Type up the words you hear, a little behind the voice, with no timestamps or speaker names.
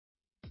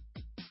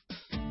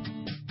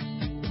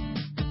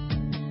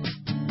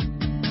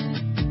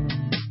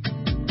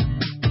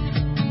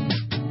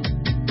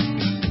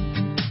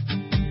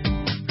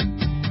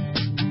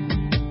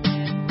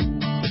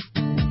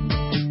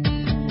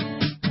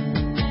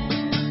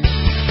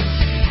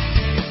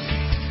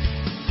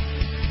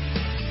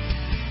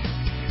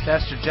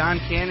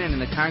John Cannon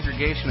and the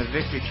congregation of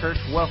Victory Church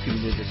welcome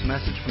you to this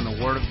message from the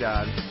Word of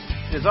God.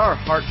 It is our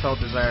heartfelt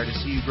desire to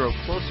see you grow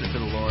closer to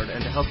the Lord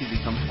and to help you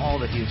become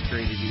all that He has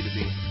created you to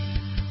be.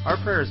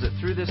 Our prayer is that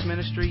through this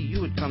ministry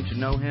you would come to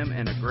know Him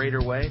in a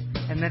greater way,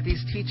 and that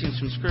these teachings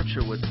from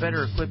Scripture would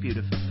better equip you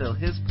to fulfill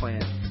His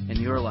plan in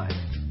your life.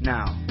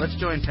 Now, let's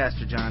join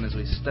Pastor Jon as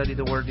we study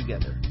the Word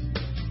together.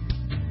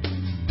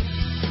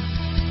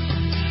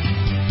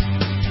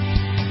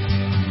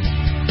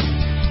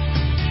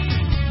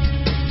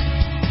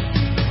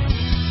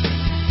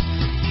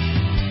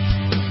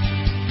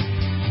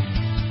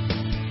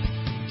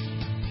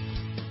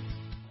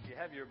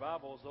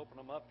 Bibles, open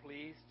them up,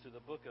 please, to the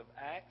book of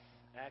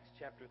Acts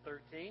chapter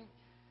 13.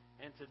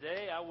 And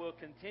today I will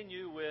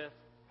continue with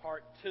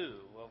part 2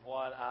 of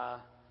what I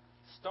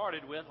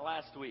started with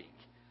last week.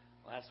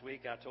 Last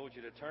week I told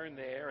you to turn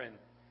there, and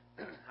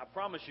I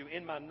promise you,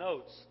 in my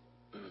notes,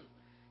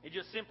 it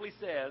just simply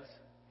says,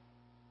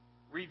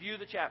 review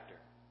the chapter.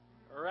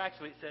 Or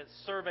actually, it says,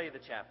 survey the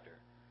chapter.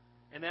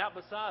 And out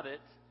beside it,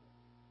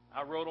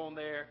 I wrote on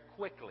there,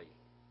 quickly.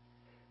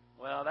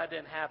 Well, that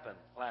didn't happen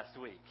last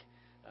week.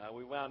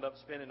 We wound up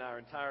spending our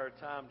entire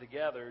time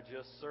together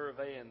just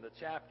surveying the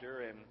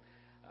chapter, and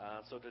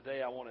so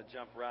today I want to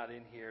jump right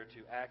in here to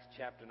Acts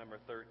chapter number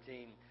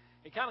 13.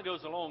 It kind of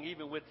goes along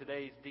even with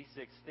today's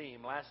D6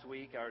 theme. Last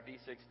week our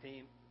D6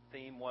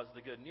 theme was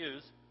the good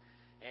news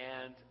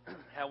and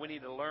how we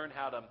need to learn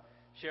how to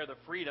share the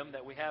freedom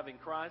that we have in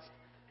Christ.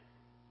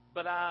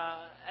 But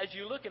as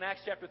you look in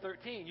Acts chapter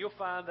 13, you'll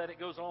find that it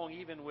goes along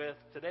even with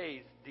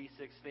today's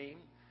D6 theme,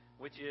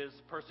 which is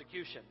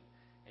persecution.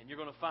 And you're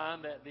going to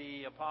find that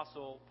the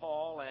Apostle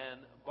Paul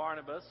and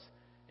Barnabas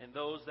and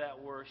those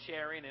that were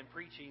sharing and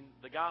preaching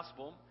the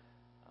gospel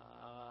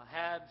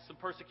had some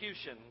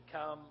persecution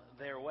come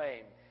their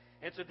way.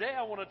 And today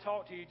I want to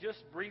talk to you just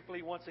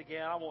briefly once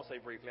again. I won't say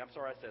briefly. I'm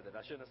sorry I said that.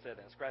 I shouldn't have said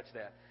that. Scratch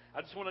that.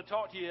 I just want to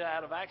talk to you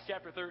out of Acts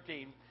chapter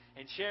 13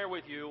 and share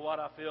with you what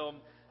I feel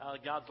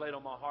God's laid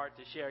on my heart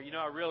to share. You know,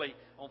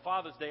 on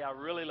Father's Day, I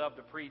really love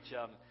to preach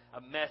a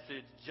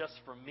message just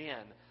for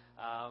men.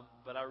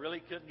 But I really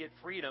couldn't get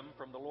freedom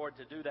from the Lord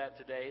to do that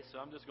today, so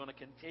I'm just going to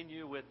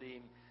continue with the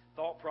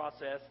thought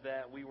process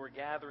that we were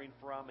gathering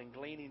from and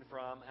gleaning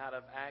from out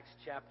of Acts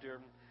chapter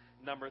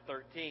number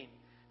 13.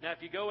 Now,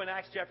 if you go in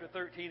Acts chapter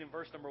 13 and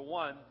verse number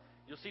 1,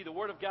 you'll see the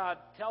Word of God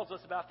tells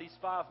us about these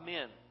 5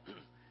 men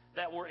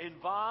that were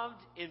involved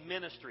in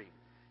ministry.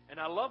 And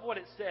I love what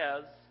it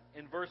says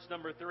in verse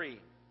number 3.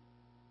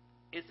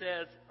 It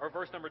says, or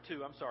verse number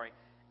 2, I'm sorry.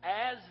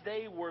 As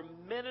they were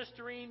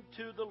ministering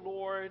to the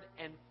Lord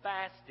and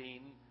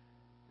fasting,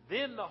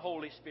 then the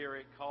Holy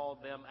Spirit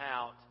called them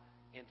out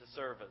into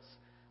service.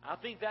 I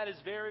think that is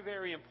very,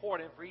 very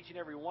important for each and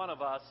every one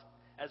of us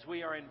as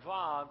we are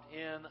involved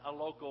in a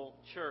local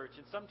church.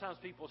 And sometimes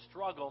people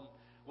struggle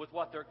with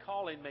what their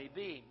calling may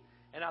be.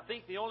 And I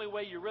think the only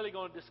way you're really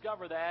going to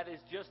discover that is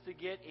just to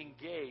get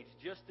engaged,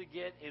 just to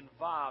get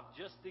involved,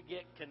 just to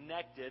get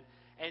connected,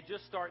 and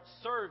just start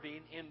serving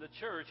in the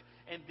church.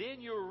 And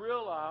then you'll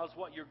realize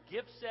what your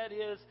gift set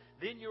is.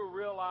 Then you'll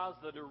realize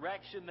the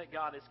direction that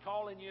God is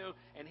calling you,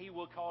 and He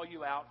will call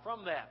you out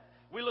from that.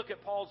 We look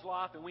at Paul's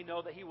life, and we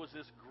know that he was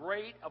this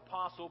great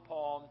apostle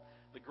Paul,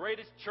 the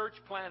greatest church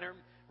planter,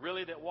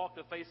 really, that walked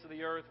the face of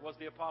the earth was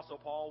the apostle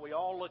Paul. We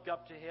all look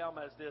up to him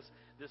as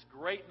this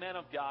great man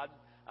of God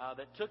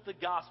that took the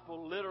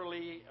gospel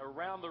literally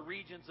around the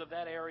regions of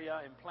that area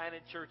and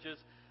planted churches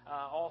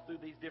all through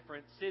these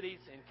different cities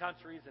and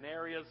countries and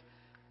areas.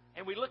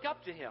 And we look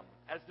up to him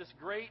as this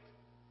great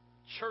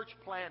church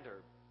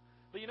planter.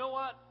 But you know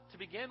what? To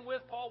begin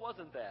with, Paul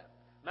wasn't that.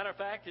 Matter of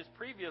fact, his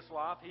previous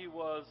life, he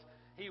was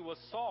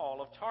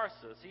Saul of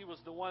Tarsus. He was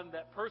the one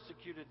that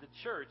persecuted the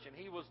church, and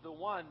he was the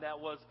one that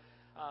was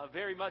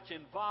very much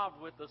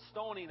involved with the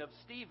stoning of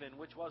Stephen,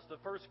 which was the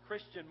first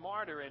Christian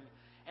martyr.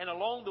 And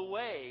along the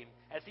way,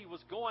 as he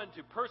was going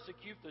to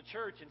persecute the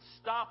church and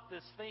stop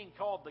this thing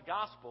called the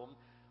gospel,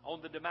 on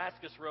the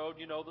Damascus Road,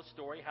 you know the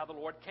story, how the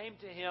Lord came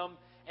to him,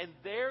 and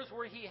there's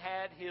where he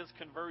had his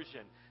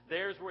conversion.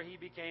 There's where he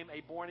became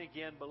a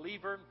born-again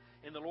believer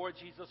in the Lord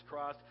Jesus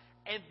Christ.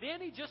 And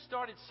then he just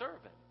started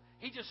serving.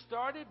 He just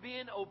started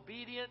being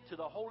obedient to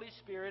the Holy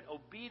Spirit,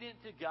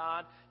 obedient to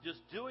God, just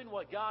doing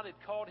what God had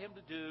called him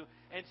to do,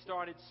 and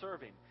started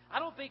serving. I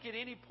don't think at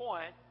any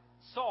point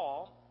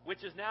Saul,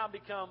 which has now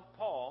become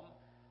Paul,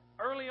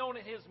 early on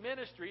in his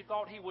ministry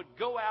thought he would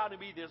go out and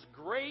be this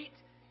great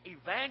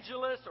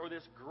evangelist or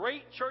this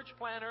great church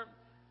planter.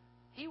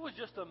 He was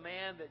just a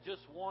man that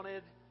just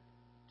wanted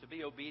to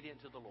be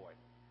obedient to the Lord.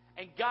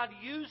 And God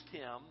used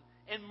him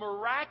in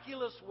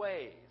miraculous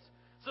ways.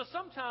 So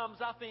sometimes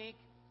I think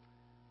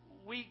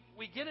we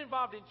get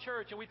involved in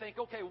church and we think,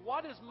 okay,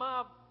 what is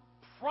my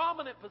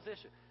prominent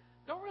position?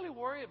 Don't really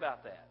worry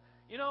about that.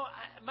 You know,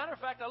 matter of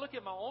fact, I look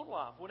at my own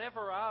life.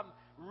 Whenever I'm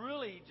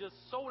really just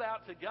sold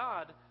out to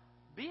God,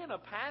 being a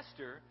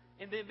pastor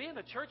and then being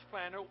a church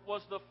planter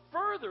was the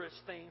furthest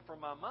thing from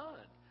my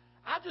mind.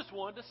 I just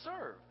wanted to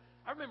serve.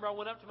 I remember I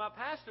went up to my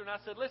pastor and I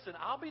said, listen,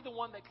 I'll be the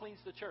one that cleans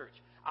the church.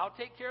 I'll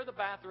take care of the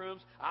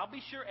bathrooms. I'll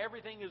be sure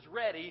everything is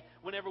ready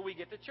whenever we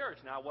get to church.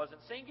 Now, I wasn't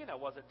singing. I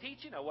wasn't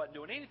teaching. I wasn't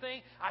doing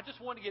anything. I just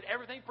wanted to get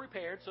everything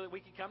prepared so that we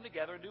could come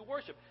together and do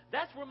worship.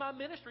 That's where my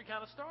ministry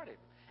kind of started.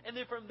 And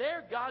then from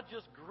there, God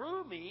just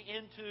grew me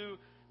into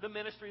the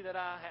ministry that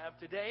I have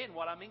today and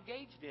what I'm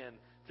engaged in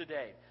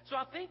today. So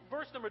I think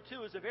verse number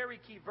 2 is a very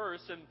key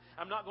verse, and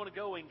I'm not going to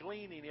go and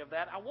glean any of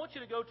that. I want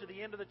you to go to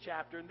the end of the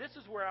chapter, and this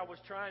is where I was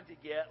trying to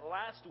get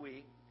last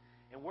week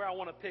and where I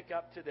want to pick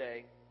up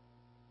today.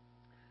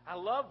 I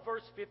love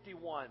verse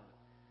 51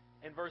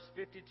 and verse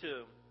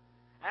 52.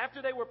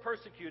 After they were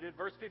persecuted,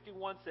 verse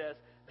 51 says,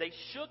 they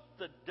shook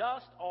the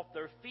dust off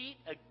their feet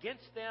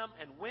against them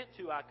and went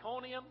to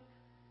Iconium,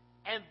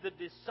 and the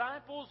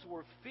disciples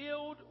were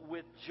filled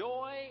with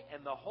joy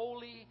and the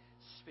Holy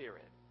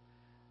Spirit.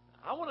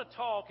 I want to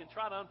talk and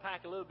try to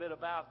unpack a little bit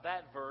about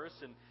that verse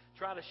and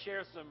try to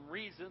share some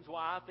reasons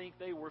why I think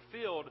they were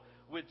filled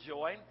with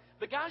joy.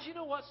 But guys, you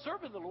know what?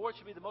 Serving the Lord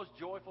should be the most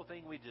joyful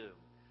thing we do.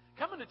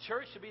 Coming to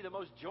church should be the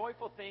most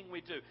joyful thing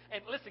we do.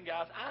 And listen,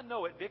 guys, I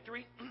know at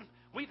Victory,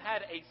 we've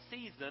had a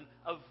season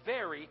of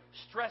very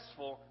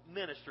stressful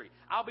ministry.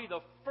 I'll be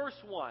the first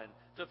one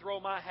to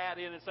throw my hat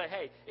in and say,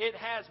 hey, it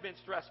has been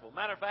stressful.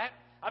 Matter of fact,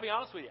 I'll be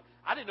honest with you,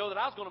 I didn't know that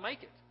I was going to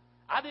make it.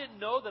 I didn't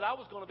know that I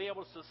was going to be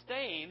able to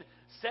sustain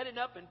setting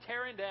up and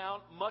tearing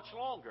down much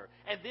longer.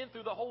 And then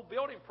through the whole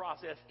building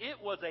process,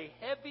 it was a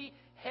heavy,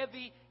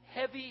 heavy,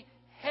 heavy,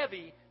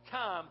 heavy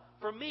time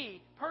for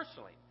me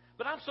personally.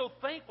 But I'm so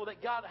thankful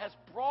that God has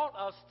brought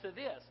us to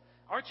this.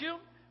 Aren't you?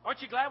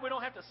 Aren't you glad we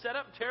don't have to set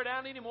up and tear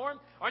down anymore?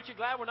 Aren't you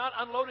glad we're not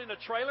unloading a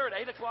trailer at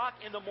 8 o'clock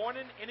in the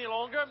morning any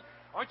longer?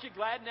 Aren't you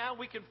glad now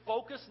we can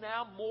focus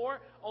now more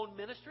on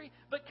ministry?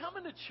 But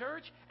coming to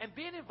church and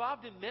being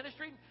involved in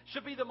ministry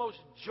should be the most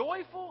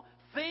joyful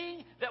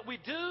thing that we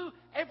do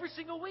every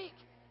single week.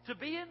 To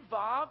be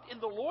involved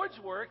in the Lord's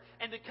work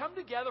and to come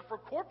together for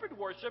corporate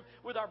worship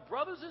with our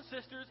brothers and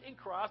sisters in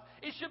Christ,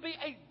 it should be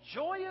a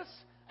joyous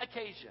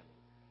occasion.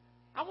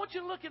 I want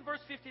you to look in verse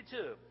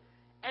 52.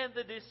 And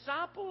the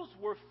disciples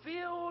were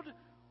filled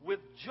with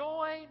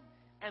joy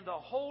and the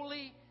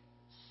Holy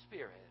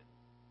Spirit.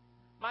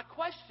 My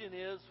question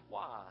is,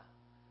 why?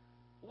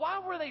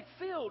 Why were they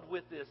filled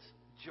with this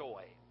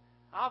joy?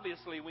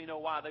 Obviously, we know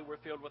why they were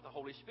filled with the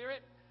Holy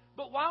Spirit,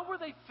 but why were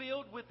they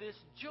filled with this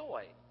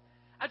joy?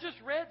 I just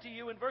read to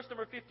you in verse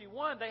number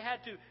 51, they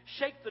had to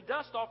shake the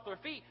dust off their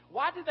feet.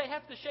 Why did they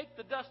have to shake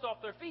the dust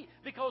off their feet?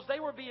 Because they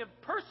were being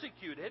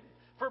persecuted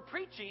for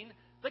preaching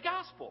the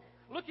gospel.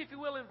 Look, if you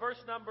will, in verse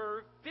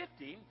number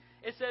 50,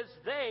 it says,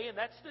 they, and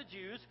that's the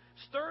Jews,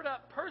 stirred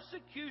up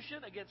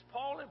persecution against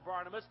Paul and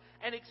Barnabas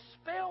and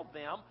expelled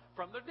them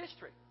from their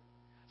district.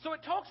 So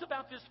it talks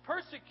about this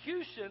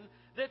persecution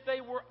that they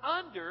were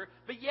under,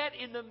 but yet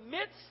in the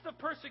midst of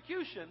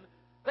persecution,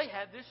 they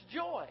had this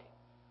joy.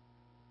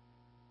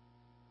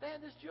 They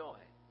had this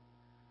joy.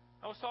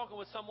 I was talking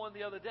with someone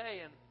the other day,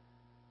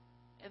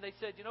 and they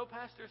said, you know,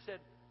 Pastor, said,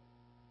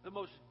 the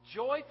most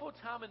joyful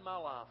time in my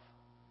life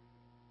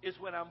is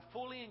when I'm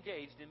fully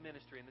engaged in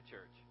ministry in the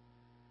church.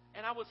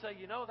 And I would say,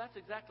 you know, that's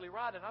exactly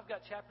right, and I've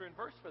got chapter and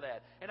verse for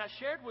that. And I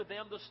shared with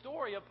them the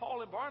story of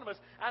Paul and Barnabas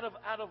out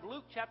of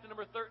Luke chapter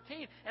number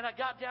 13, and I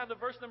got down to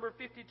verse number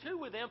 52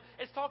 with them.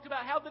 It's talked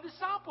about how the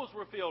disciples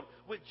were filled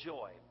with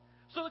joy.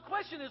 So the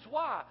question is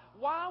why?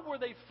 Why were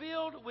they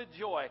filled with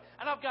joy?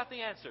 And I've got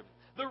the answer.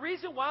 The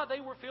reason why they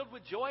were filled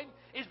with joy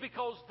is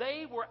because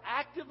they were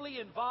actively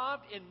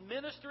involved in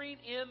ministering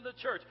in the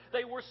church.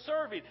 They were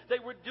serving. They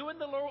were doing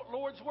the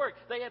Lord's work.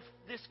 They had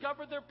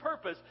discovered their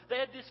purpose. They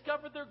had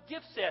discovered their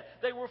gift set.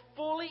 They were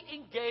fully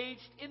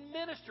engaged in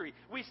ministry.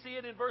 We see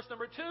it in verse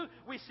number 2.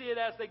 We see it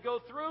as they go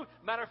through.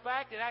 Matter of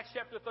fact, in Acts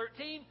chapter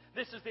 13,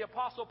 this is the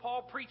Apostle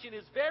Paul preaching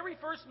his very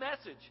first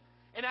message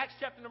in Acts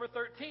chapter number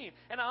 13.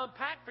 And I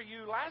unpacked for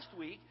you last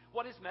week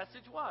what his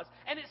message was.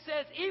 And it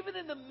says, even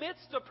in the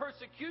midst of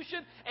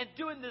persecution and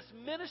doing this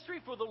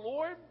ministry for the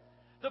Lord,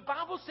 the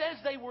Bible says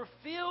they were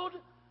filled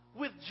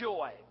with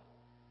joy.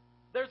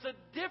 There's a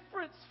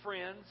difference,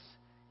 friends,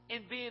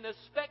 in being a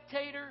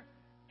spectator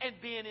and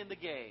being in the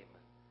game.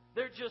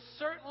 There's just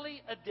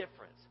certainly a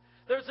difference.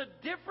 There's a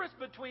difference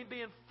between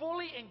being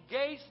fully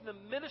engaged in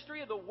the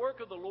ministry of the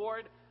work of the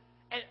Lord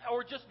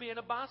or just being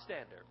a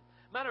bystander.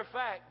 Matter of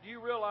fact, do you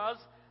realize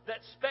that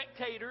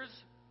spectators,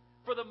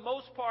 for the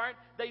most part,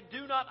 they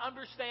do not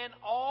understand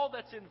all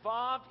that's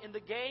involved in the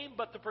game,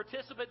 but the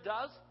participant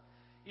does?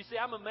 You see,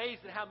 I'm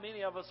amazed at how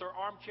many of us are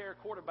armchair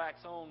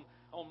quarterbacks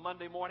on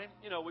Monday morning.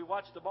 You know, we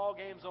watch the ball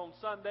games on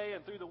Sunday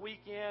and through the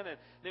weekend, and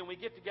then we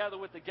get together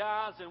with the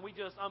guys, and we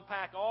just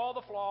unpack all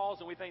the flaws,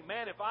 and we think,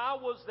 man, if I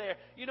was there,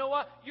 you know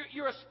what?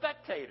 You're a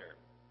spectator.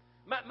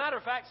 Matter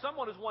of fact,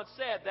 someone has once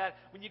said that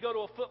when you go to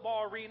a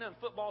football arena and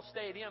football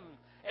stadium,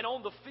 and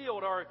on the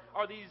field are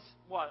these,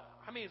 what?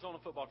 How many is on the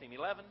football team?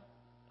 11?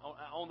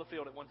 On the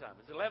field at one time.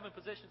 It's 11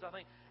 positions, I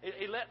think.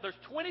 There's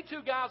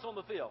 22 guys on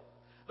the field.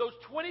 Those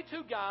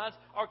 22 guys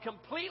are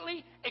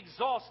completely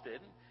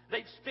exhausted.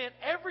 They've spent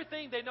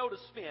everything they know to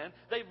spend.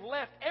 They've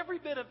left every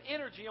bit of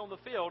energy on the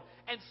field.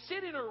 And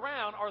sitting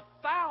around are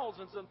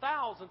thousands and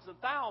thousands and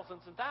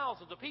thousands and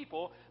thousands of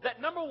people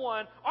that, number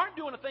one, aren't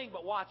doing a thing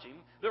but watching.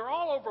 They're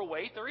all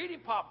overweight. They're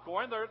eating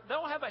popcorn. They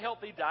don't have a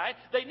healthy diet.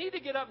 They need to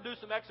get up and do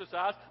some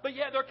exercise. But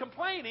yet they're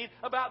complaining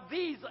about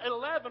these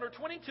 11 or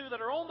 22 that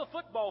are on the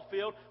football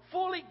field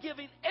fully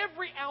giving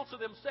every ounce of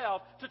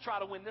themselves to try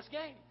to win this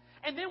game.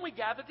 And then we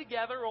gather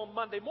together on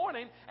Monday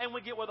morning and we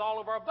get with all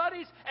of our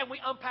buddies and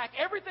we unpack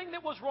everything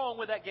that was wrong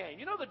with that game.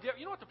 You know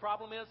what the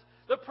problem is?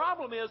 The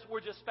problem is we're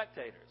just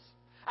spectators.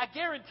 I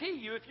guarantee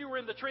you, if you were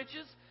in the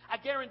trenches, I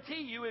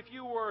guarantee you, if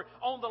you were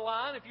on the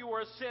line, if you were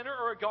a center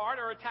or a guard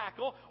or a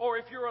tackle, or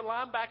if you're a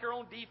linebacker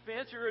on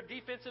defense, or you're a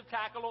defensive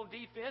tackle on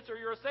defense, or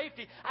you're a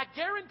safety, I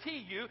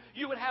guarantee you,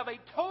 you would have a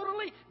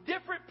totally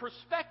different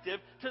perspective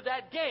to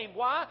that game.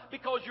 Why?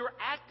 Because you're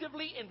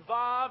actively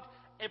involved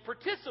and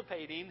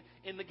participating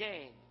in the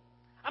game.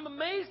 I'm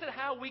amazed at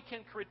how we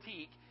can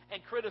critique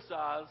and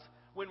criticize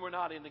when we're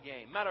not in the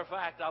game. Matter of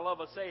fact, I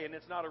love a saying.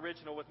 It's not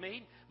original with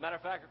me. Matter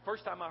of fact, the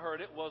first time I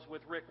heard it was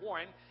with Rick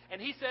Warren.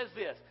 And he says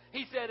this.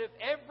 He said, if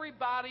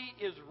everybody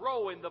is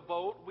rowing the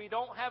boat, we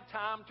don't have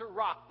time to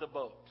rock the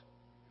boat.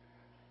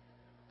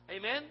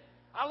 Amen?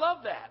 I love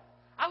that.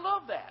 I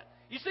love that.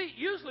 You see,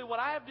 usually what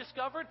I have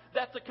discovered,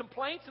 that the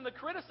complaints and the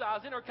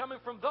criticizing are coming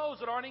from those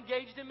that aren't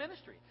engaged in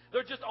ministry.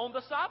 They're just on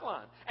the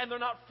sideline, and they're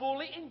not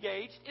fully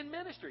engaged in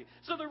ministry.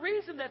 So the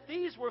reason that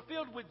these were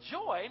filled with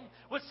joy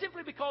was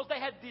simply because they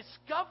had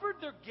discovered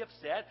their gift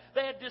set,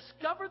 they had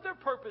discovered their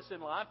purpose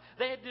in life,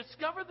 they had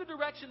discovered the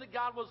direction that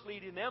God was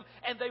leading them,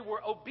 and they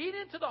were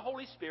obedient to the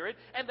Holy Spirit,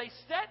 and they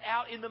set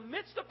out in the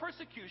midst of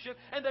persecution,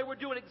 and they were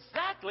doing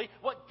exactly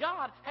what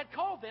God had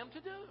called them to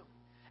do.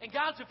 And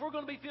guys, if we're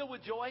going to be filled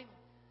with joy,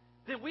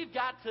 then we've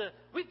got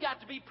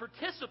to be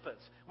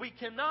participants. We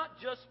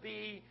cannot just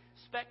be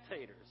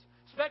spectators.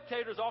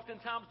 Spectators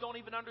oftentimes don't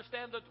even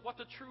understand what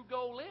the true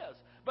goal is.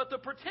 But the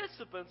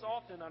participants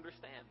often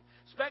understand.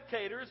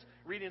 Spectators,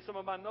 reading some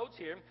of my notes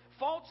here,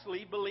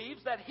 falsely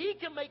believes that he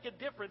can make a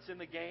difference in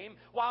the game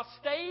while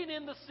staying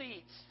in the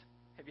seats.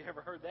 Have you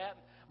ever heard that?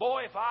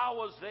 Boy, if I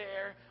was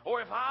there,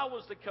 or if I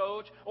was the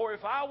coach, or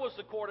if I was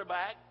the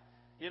quarterback,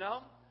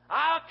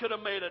 I could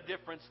have made a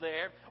difference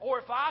there. Or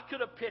if I could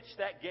have pitched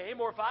that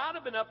game, or if I'd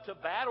have been up to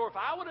bat, or if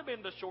I would have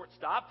been the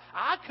shortstop,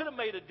 I could have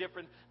made a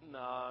difference.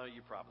 No,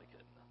 you probably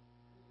couldn't.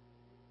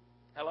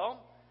 Hello?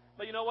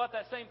 But you know what?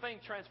 That same thing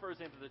transfers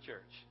into the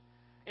church.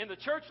 In the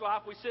church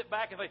life, we sit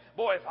back and think,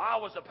 boy, if I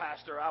was a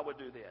pastor, I would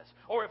do this.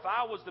 Or if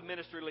I was the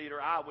ministry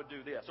leader, I would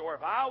do this. Or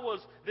if I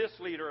was this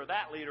leader or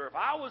that leader, if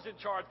I was in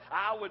charge,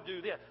 I would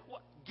do this.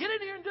 Well, get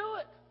in here and do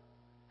it.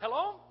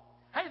 Hello?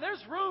 Hey,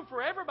 there's room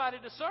for everybody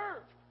to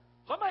serve.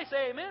 Somebody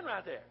say amen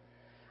right there.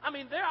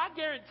 I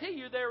guarantee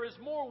you there is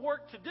more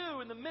work to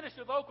do in the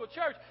ministry of the local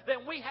church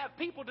than we have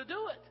people to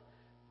do it.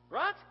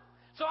 Right?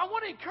 So I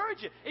want to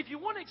encourage you. If you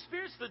want to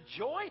experience the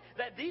joy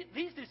that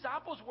these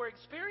disciples were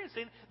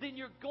experiencing, then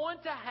you're going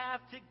to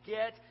have to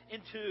get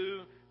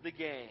into the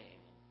game.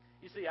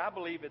 You see, I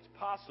believe it's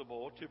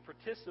possible to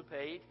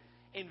participate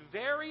in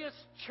various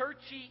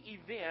churchy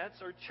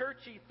events or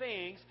churchy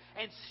things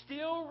and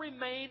still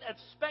remain a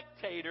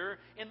spectator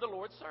in the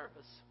Lord's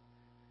service.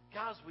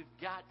 Guys, we've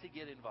got to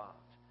get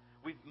involved.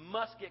 We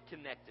must get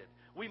connected.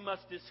 We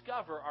must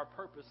discover our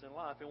purpose in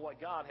life and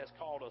what God has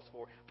called us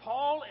for.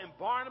 Paul and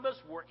Barnabas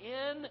were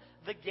in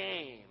the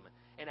game.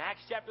 In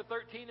Acts chapter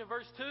 13 and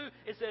verse 2,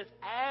 it says,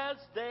 as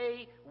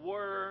they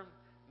were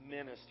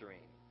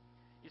ministering.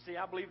 You see,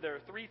 I believe there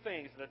are three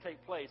things that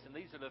take place, and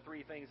these are the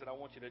three things that I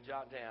want you to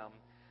jot down.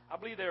 I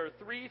believe there are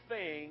three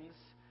things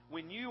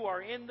when you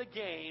are in the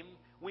game,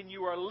 when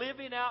you are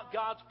living out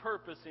God's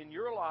purpose in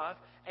your life,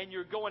 and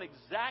you're going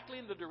exactly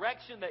in the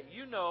direction that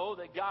you know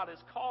that God is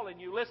calling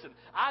you. Listen,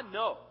 I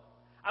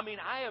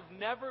have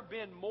never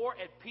been more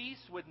at peace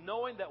with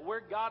knowing that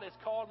where God has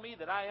called me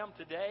that I am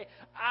today.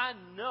 I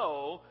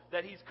know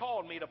that He's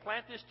called me to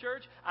plant this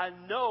church. I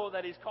know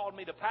that He's called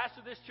me to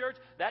pastor this church.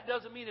 That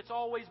doesn't mean it's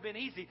always been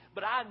easy,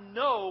 but I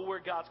know where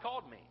God's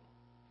called me.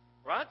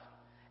 Right?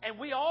 And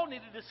we all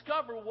need to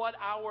discover what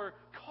our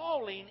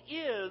calling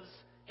is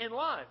in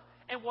life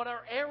and what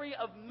our area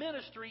of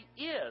ministry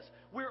is.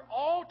 We're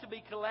all to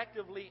be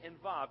collectively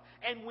involved.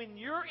 And when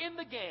you're in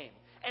the game,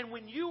 and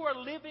when you are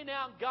living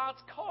out God's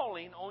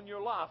calling on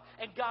your life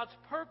and God's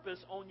purpose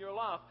on your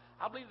life,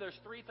 I believe there's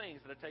three things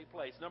that take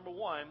place. Number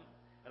one,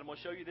 and I'm going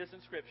to show you this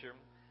in Scripture,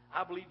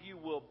 I believe you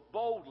will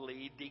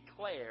boldly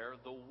declare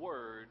the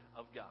Word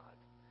of God.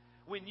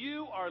 When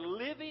you are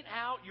living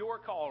out your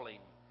calling,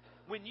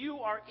 when you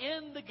are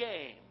in the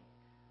game,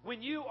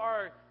 when you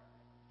are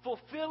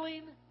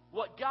fulfilling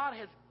what God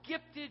has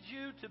gifted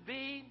you to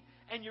be,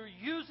 and you're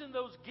using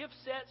those gift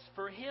sets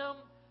for Him,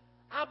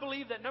 I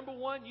believe that, number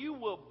one, you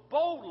will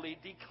boldly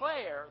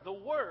declare the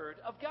Word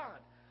of God.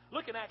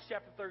 Look in Acts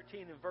chapter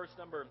 13 and verse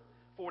number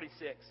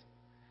 46.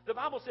 The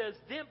Bible says,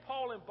 then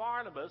Paul and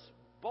Barnabas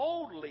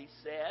boldly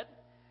said,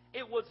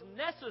 it was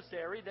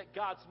necessary that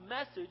God's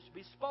message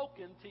be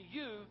spoken to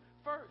you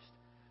first.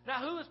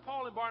 Now, who is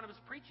Paul and Barnabas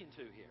preaching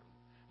to here?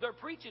 they're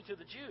preaching to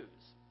the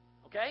Jews.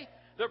 Okay?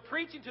 They're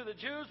preaching to the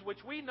Jews,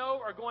 which we know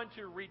are going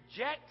to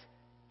reject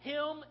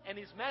him and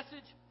his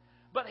message.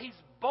 But he's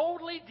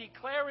boldly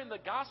declaring the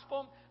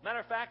gospel. Matter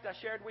of fact, I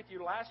shared with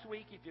you last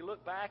week, if you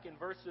look back in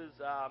verse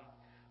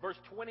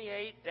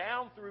 28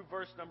 down through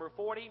verse number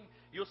 40,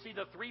 you'll see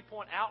the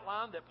three-point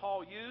outline that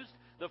Paul used.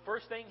 The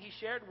first thing he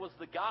shared was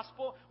the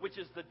gospel, which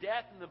is the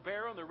death and the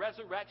burial and the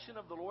resurrection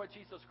of the Lord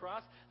Jesus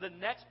Christ. The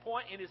next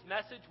point in his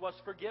message was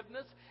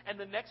forgiveness. And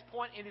the next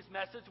point in his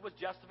message was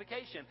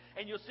justification.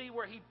 And you'll see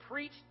where he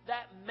preached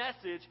that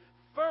message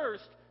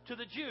first to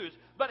the Jews.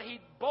 But he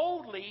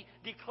boldly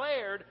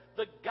declared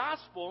the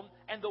gospel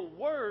and the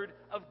word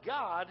of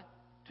God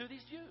to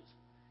these Jews.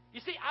 You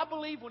see, I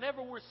believe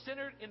whenever we're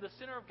centered in the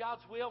center of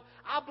God's will,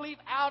 I believe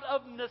out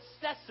of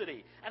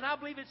necessity. And I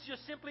believe it's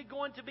just simply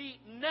going to be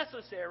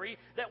necessary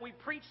that we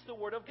preach the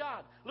Word of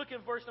God. Look in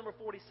verse number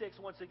 46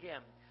 once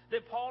again. Then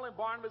Paul and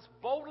Barnabas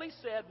boldly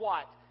said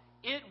what?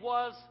 It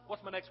was,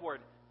 what's my next word?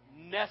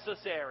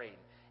 Necessary.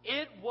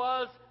 It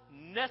was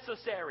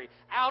necessary.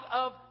 Out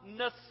of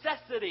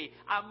necessity,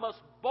 I must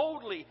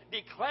boldly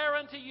declare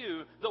unto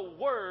you the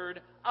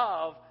Word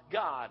of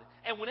God.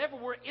 And whenever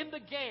we're in the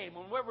game,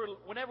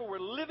 whenever we're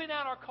living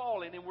out our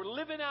calling and we're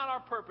living out our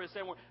purpose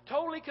and we're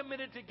totally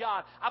committed to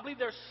God, I believe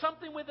there's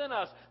something within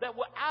us that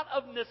out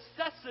of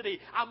necessity,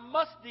 I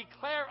must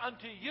declare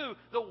unto you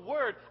the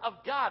Word of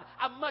God.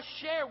 I must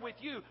share with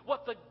you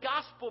what the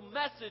gospel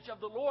message of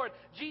the Lord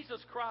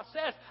Jesus Christ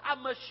says. I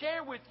must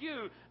share with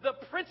you the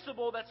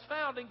principle that's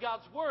found in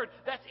God's Word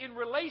that's in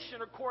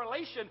relation or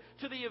correlation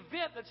to the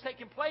event that's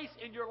taking place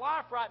in your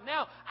life right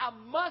now. I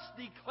must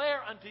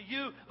declare unto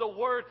you the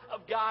Word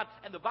of God.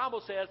 And the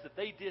Bible says that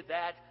they did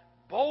that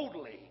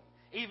boldly,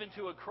 even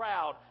to a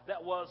crowd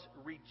that was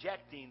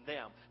rejecting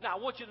them. Now, I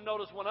want you to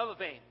notice one other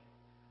thing.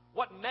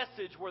 What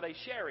message were they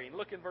sharing?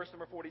 Look in verse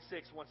number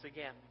 46 once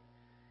again.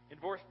 In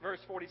verse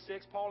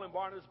 46, Paul and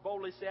Barnabas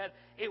boldly said,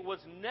 it was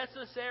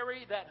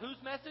necessary that whose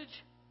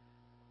message?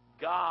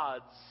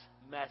 God's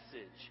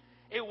message.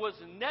 It was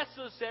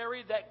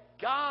necessary that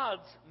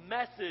God's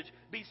message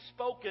be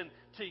spoken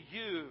to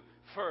you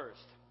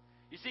first.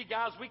 You see,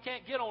 guys, we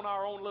can't get on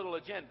our own little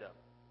agenda.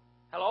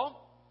 Hello?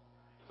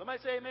 Somebody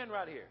say amen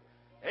right here.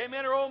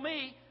 Amen or oh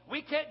me.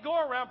 We can't go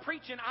around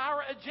preaching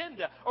our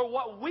agenda or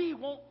what we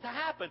want to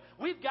happen.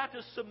 We've got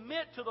to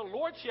submit to the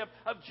Lordship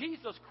of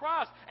Jesus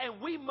Christ, and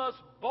we must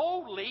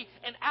boldly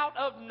and out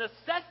of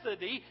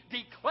necessity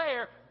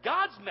declare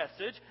God's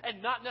message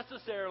and not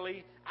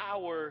necessarily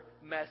our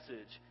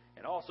message.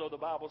 And also the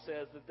Bible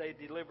says that they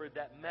delivered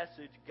that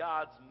message,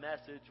 God's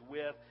message,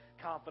 with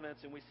confidence,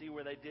 and we see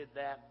where they did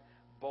that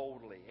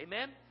boldly.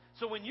 Amen?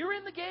 So when you're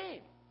in the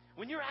game,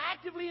 when you're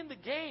actively in the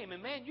game,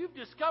 and man, you've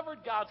discovered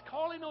God's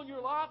calling on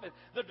your life and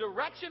the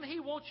direction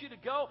He wants you to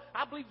go,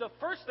 I believe the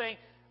first thing,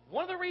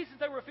 one of the reasons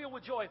they were filled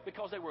with joy,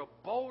 because they were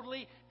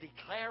boldly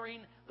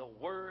declaring the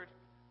Word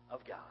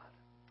of God.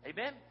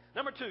 Amen?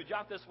 Number two,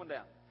 jot this one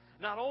down.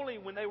 Not only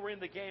when they were in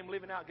the game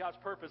living out God's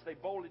purpose, they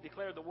boldly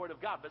declared the Word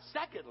of God, but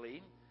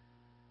secondly,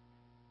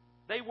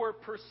 they were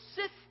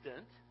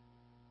persistent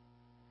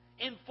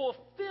in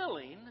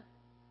fulfilling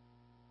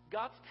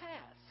God's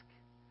task.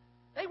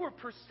 They were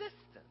persistent.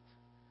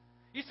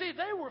 You see,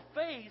 they were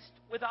faced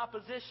with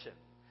opposition.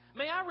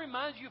 May I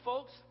remind you,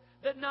 folks,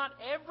 that not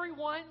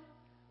everyone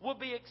will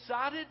be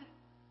excited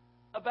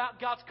about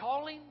God's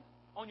calling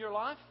on your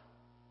life.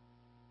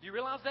 Do you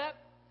realize that?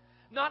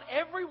 Not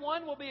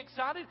everyone will be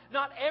excited.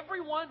 Not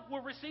everyone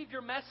will receive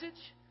your message.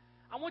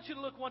 I want you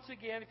to look once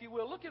again, if you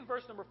will. Look in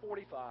verse number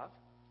 45.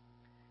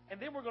 And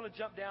then we're going to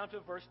jump down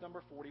to verse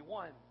number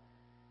 41.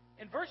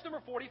 In verse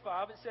number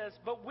 45, it says,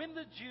 but when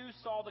the Jews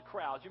saw the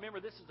crowds, you remember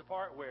this is the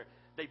part where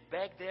they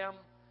begged them,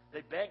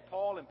 they begged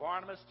Paul and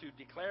Barnabas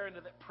to declare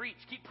into that, preach,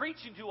 keep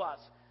preaching to us.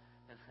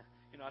 And,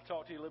 I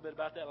talked to you a little bit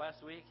about that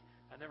last week.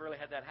 I never really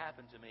had that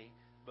happen to me,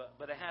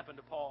 but it happened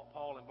to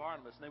Paul and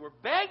Barnabas. And they were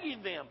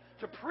begging them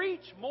to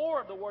preach more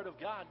of the Word of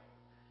God.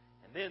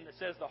 And then it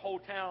says the whole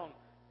town,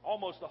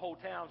 almost the whole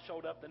town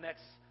showed up the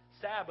next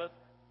Sabbath.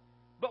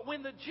 But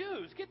when the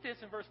Jews, get this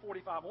in verse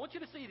 45, I want you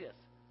to see this.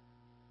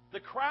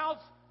 The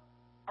crowds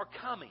are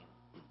coming.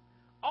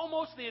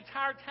 Almost the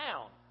entire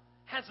town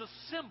has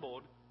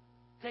assembled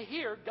to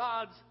hear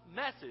God's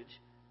message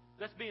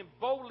that's being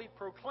boldly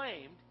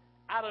proclaimed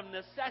out of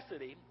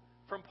necessity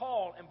from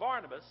Paul and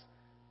Barnabas.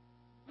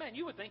 Man,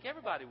 you would think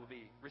everybody would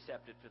be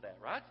receptive to that,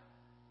 right?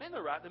 Man,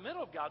 they're right in the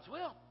middle of God's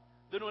will.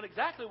 They're doing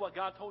exactly what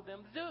God told them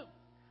to do.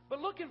 But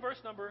look in verse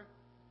number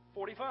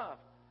 45.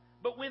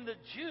 But when the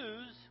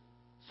Jews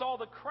saw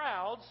the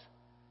crowds,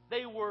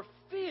 they were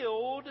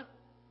filled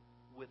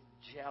with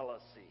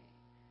jealousy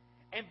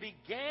and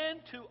began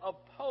to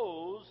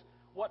oppose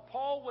what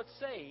Paul was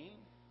saying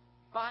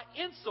by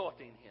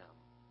insulting him.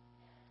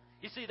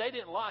 You see, they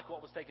didn't like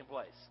what was taking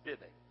place, did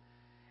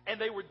they? And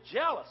they were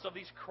jealous of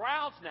these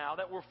crowds now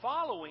that were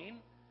following,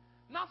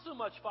 not so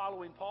much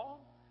following Paul,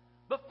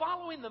 but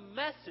following the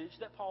message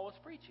that Paul was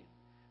preaching.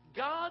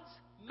 God's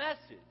message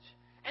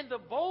and the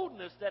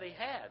boldness that he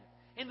had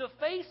in the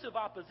face of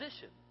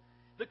opposition.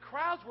 The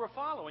crowds were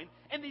following,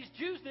 and these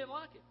Jews didn't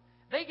like it.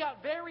 They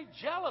got very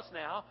jealous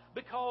now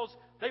because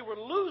they were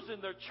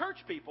losing their church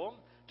people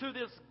to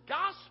this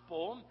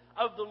gospel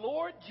of the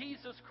Lord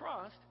Jesus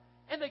Christ,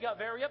 and they got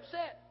very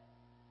upset.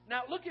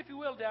 Now, look, if you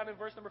will, down in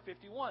verse number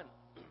 51.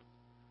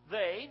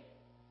 They,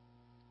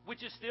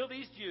 which is still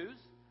these Jews,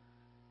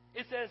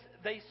 it says,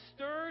 they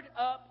stirred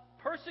up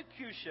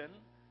persecution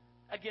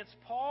against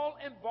Paul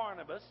and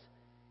Barnabas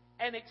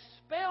and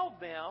expelled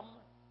them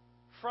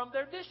from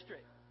their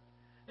district.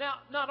 Now,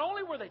 not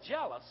only were they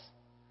jealous,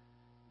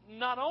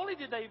 not only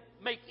did they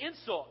make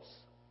insults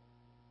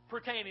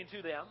pertaining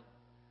to them,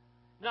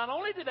 not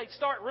only did they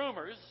start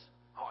rumors,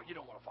 oh, you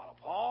don't want to follow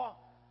Paul.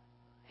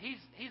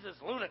 He's this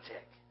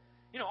lunatic.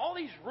 You know, all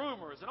these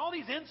rumors and all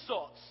these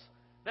insults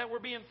that were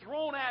being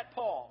thrown at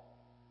Paul.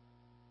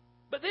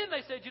 But then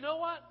they said, you know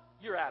what?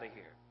 You're out of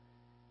here.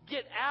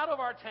 Get out of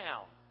our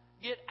town.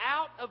 Get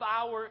out of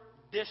our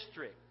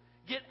district.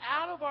 Get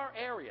out of our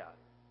area.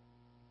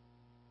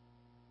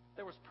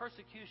 There was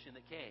persecution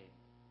that came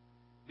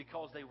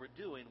because they were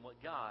doing what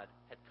God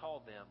had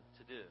called them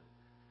to do.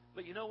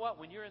 But you know what?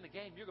 When you're in the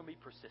game, you're going to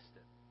be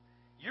persistent.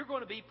 You're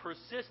going to be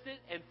persistent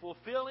in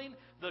fulfilling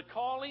the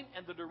calling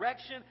and the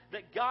direction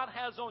that God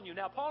has on you.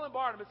 Now, Paul and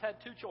Barnabas had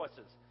two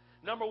choices.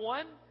 Number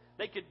one,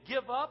 they could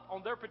give up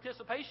on their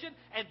participation,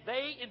 and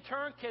they, in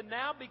turn, can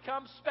now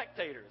become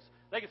spectators.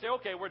 They can say,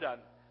 okay, we're done.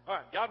 All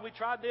right, God, we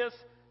tried this,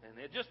 and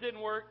it just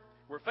didn't work.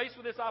 We're faced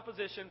with this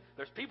opposition.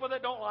 There's people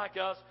that don't like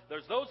us.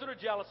 There's those that are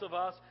jealous of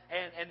us,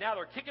 and now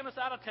they're kicking us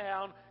out of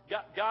town.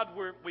 God,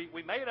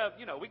 we made a,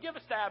 we give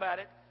a stab at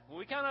it.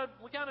 We kind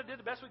of did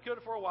the best we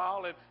could for a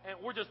while, and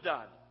we're just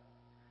done.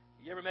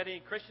 You ever met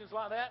any Christians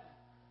like that?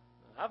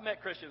 I've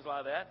met Christians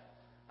like that.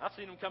 I've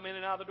seen them come in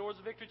and out of the doors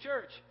of Victory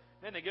Church.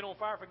 Then they get on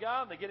fire for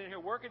God, and they get in here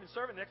working and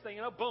serving. Next thing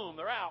you know, boom,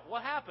 they're out.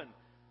 What happened?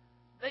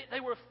 They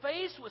were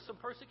faced with some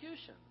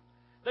persecution.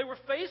 They were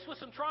faced with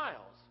some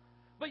trials.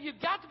 But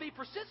you've got to be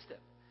persistent.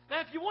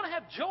 Now, if you want to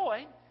have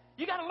joy,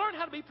 you got to learn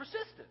how to be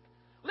persistent.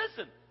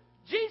 Listen,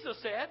 Jesus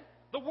said,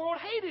 the world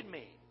hated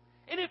me.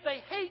 And if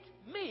they hate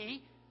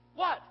me,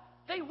 what?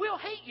 They will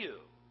hate you.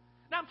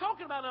 Now, I'm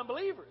talking about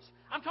unbelievers.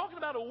 I'm talking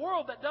about a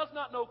world that does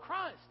not know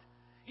Christ.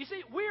 You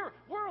see,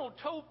 we're on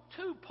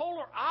two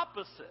polar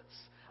opposites.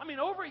 I mean,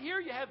 over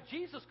here you have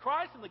Jesus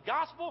Christ and the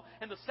gospel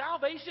and the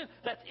salvation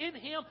that's in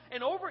Him.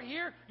 And over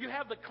here you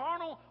have the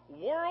carnal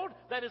world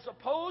that is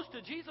opposed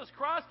to Jesus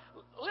Christ.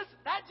 Listen,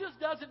 that just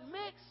doesn't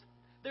mix.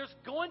 There's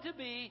going to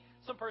be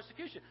some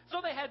persecution. So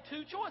they had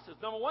two choices.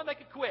 Number one, they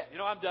could quit.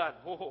 I'm done.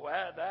 Oh,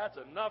 that's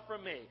enough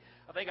from me.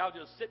 I think I'll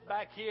just sit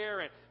back here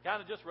and kind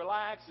of just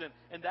relax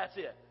and that's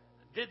it.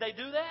 Did they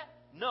do that?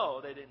 No,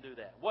 they didn't do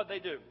that. What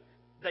did they do?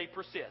 They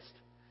persist.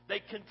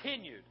 They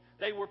continued.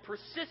 They were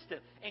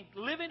persistent in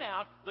living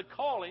out the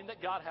calling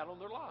that God had on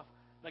their life.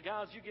 Now,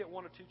 guys, you get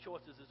one or two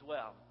choices as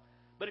well.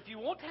 But if you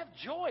want to have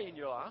joy in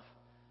your life,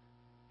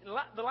 in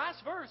the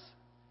last verse,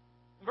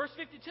 in verse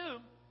 52,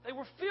 they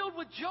were filled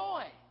with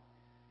joy.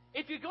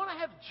 If you're going to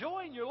have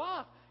joy in your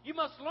life, you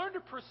must learn to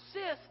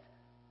persist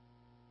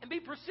and be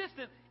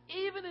persistent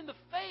even in the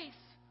face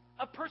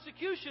of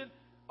persecution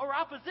or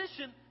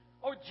opposition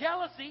or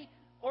jealousy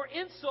or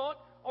insult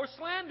or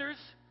slanders.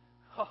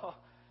 Oh,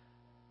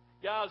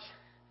 guys,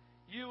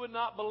 you would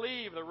not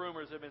believe the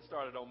rumors that have been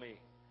started on me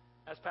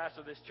as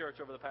pastor of this church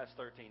over the past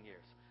 13 years.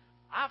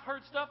 I've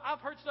heard stuff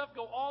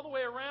go all the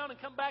way around and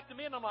come back to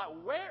me, and I'm like,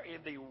 where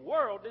in the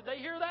world did they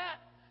hear that?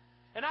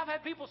 And I've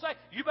had people say,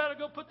 you better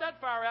go put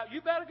that fire out.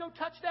 You better go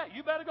touch that.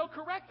 You better go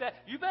correct that.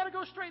 You better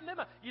go straighten them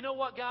out. You know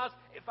what, guys?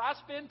 If I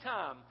spend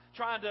time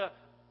trying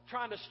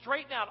to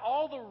straighten out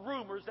all the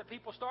rumors that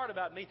people start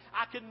about me,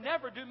 I can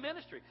never do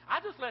ministry. I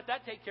just let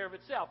that take care of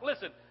itself.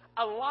 Listen,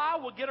 a lie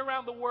will get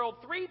around the world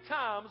 3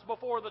 times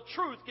before the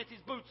truth gets his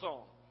boots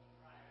on.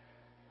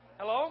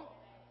 Hello?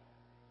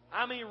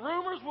 I mean,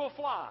 rumors will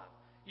fly.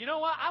 You know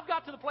what? I've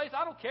got to the place,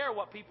 I don't care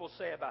what people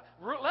say about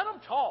it. Let them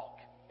talk.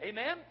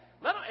 Amen?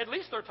 At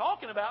least they're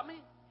talking about me.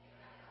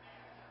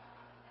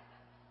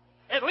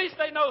 At least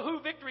they know who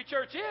Victory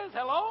Church is.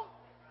 Hello?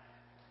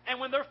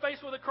 And when they're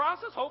faced with a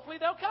crisis, hopefully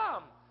they'll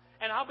come.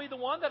 And I'll be the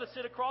one that'll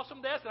sit across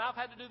from desk, and I've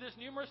had to do this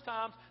numerous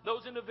times.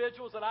 Those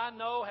individuals that I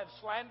know have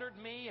slandered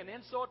me and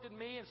insulted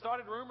me and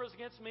started rumors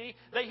against me.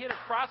 They hit a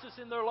crisis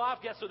in their life.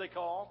 Guess who they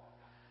call?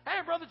 Hey,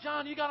 Brother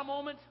John, you got a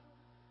moment?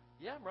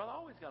 Yeah, brother, I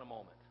always got a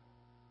moment.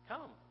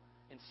 Come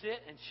and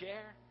sit and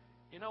share.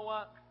 You know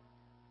what?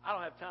 I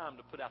don't have time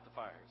to put out the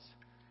fires.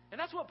 And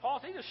that's what Paul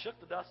said. He just shook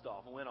the dust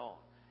off and went on.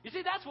 You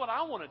see, that's what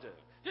I want to do.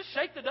 Just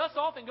shake the dust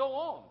off and go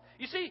on.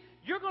 You see,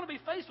 you're going to be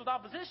faced with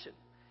opposition.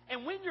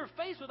 And when you're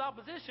faced with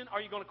opposition, are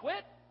you going to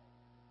quit?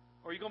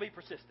 Or are you going to be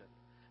persistent?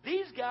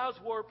 These guys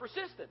were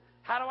persistent.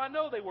 How do I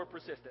know they were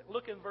persistent?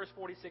 Look in verse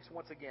 46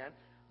 once again,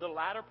 the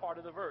latter part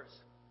of the verse.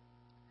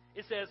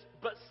 It says,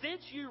 but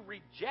since you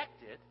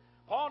rejected,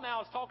 Paul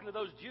now is talking to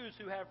those Jews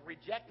who have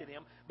rejected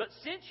him, but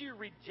since you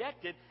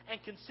rejected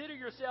and consider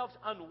yourselves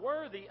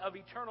unworthy of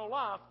eternal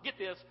life, get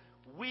this,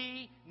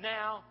 we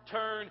now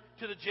turn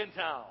to the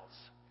Gentiles.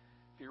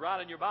 If you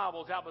write in your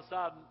Bibles, out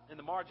beside in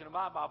the margin of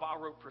my Bible, I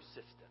wrote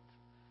persistent.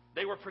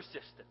 They were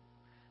persistent.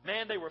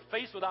 Man, they were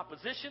faced with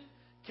opposition,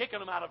 kicking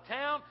them out of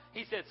town.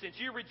 He said, since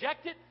you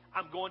reject it,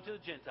 I'm going to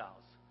the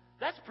Gentiles.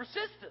 That's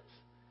persistence.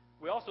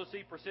 We also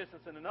see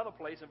persistence in another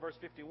place in verse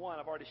 51.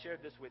 I've already shared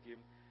this with you,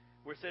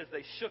 where it says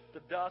they shook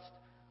the dust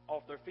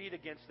off their feet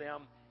against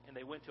them, and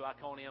they went to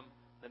Iconium,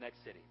 the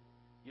next city.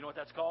 You know what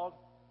that's called?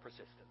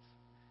 Persistence.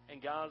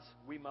 And guys,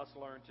 we must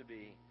learn to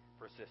be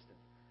persistent.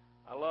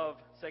 I love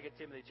 2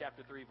 Timothy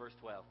chapter 3, verse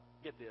 12.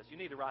 Get this. You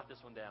need to write this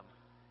one down.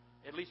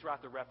 At least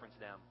write the reference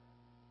down.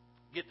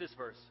 Get this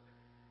verse.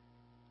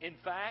 In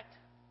fact,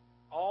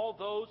 all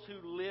those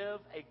who live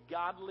a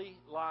godly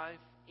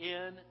life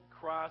in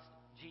Christ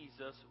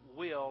Jesus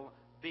will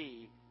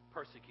be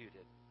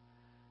persecuted.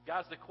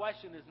 Guys, the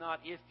question is not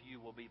if you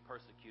will be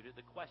persecuted.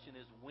 The question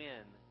is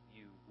when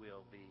you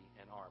will be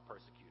and are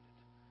persecuted.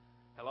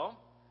 Hello?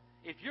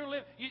 If you're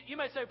living, you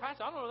may say,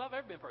 Pastor, I don't know if I've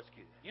ever been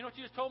persecuted. You know what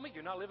you just told me?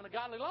 You're not living a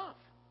godly life.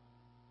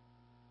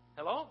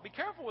 Hello? Be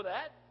careful with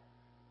that.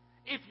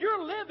 If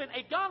you're living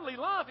a godly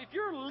life, if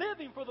you're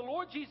living for the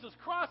Lord Jesus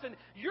Christ and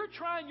you're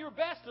trying your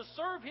best to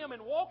serve Him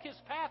and walk His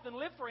path and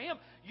live for Him,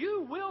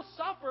 you will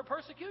suffer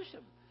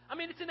persecution. I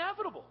mean, it's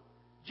inevitable.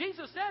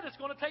 Jesus said it's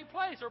going to take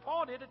place, or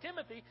Paul did to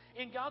Timothy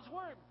in God's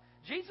Word.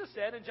 Jesus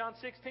said in John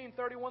 16,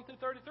 31 through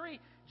 33,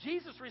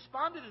 Jesus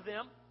responded to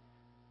them,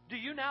 do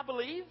you now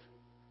believe?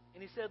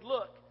 And He said,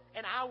 look,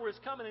 an hour is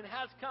coming and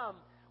has come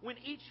when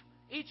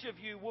each of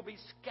you will be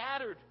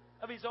scattered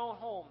of his own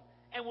home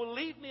and will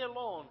leave me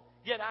alone.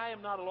 Yet I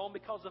am not alone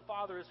because the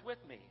Father is with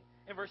me.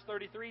 In verse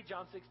 33,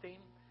 John 16,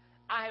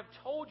 I have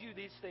told you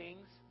these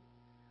things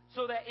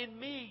so that in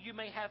me you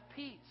may have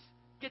peace.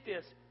 Get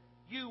this.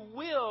 You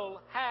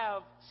will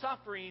have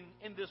suffering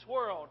in this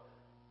world,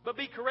 but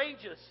be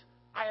courageous.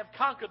 I have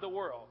conquered the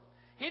world.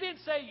 He didn't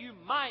say you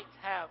might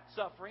have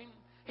suffering.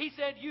 He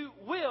said you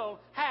will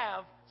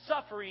have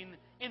suffering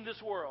in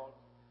this world.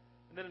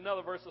 And then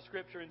another verse of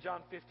Scripture in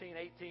John 15,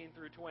 18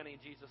 through 20,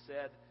 Jesus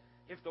said,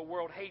 if the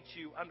world hates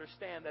you,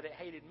 understand that it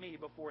hated me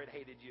before it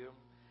hated you.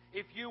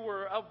 If you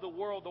were of the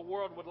world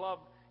would love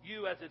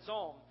you as its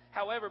own.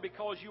 However,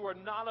 because you are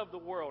not of the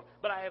world,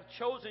 but I have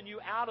chosen you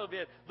out of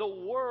it, the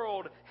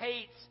world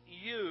hates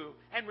you.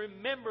 And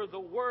remember the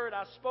word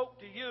I spoke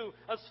to you,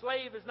 a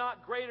slave is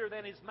not greater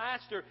than his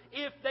master.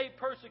 If they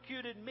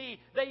persecuted me,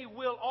 they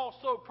will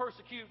also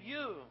persecute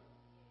you.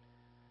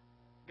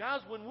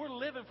 Guys, when we're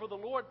living for the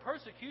Lord,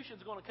 persecution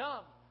is going to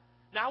come.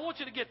 Now, I want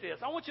you to get this.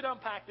 I want you to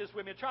unpack this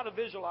with me and try to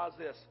visualize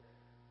this.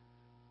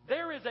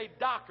 There is a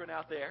doctrine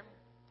out there.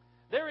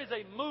 There is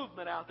a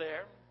movement out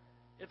there.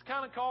 It's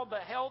kind of called the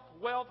health,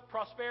 wealth,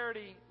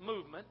 prosperity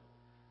movement.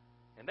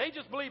 And they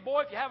just believe,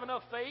 boy, if you have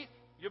enough faith,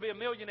 you'll be a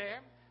millionaire.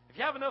 If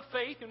you have enough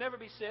faith, you'll never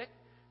be sick.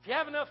 If you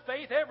have enough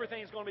faith,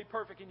 everything's going to be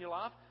perfect in your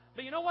life.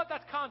 But you know what?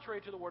 That's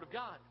contrary to the Word of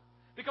God.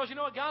 Because you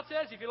know what God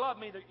says? If you love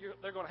me,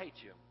 they're going to hate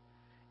you.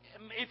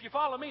 If you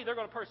follow me, they're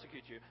going to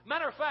persecute you.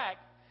 Matter of fact,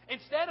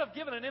 instead of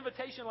giving an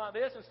invitation like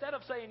this, instead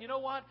of saying, you know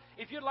what,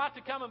 if you'd like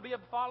to come and be a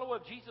follower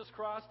of Jesus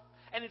Christ,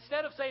 and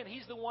instead of saying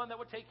He's the one that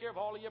would take care of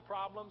all of your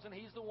problems, and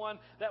He's the one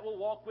that will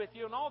walk with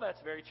you, and all that's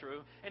very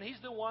true, and He's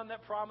the one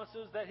that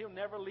promises that He'll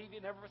never leave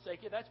you, never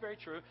forsake you, that's very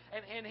true,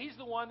 and He's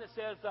the one that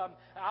says,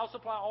 I'll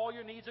supply all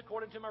your needs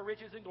according to my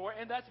riches and glory,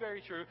 and that's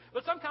very true.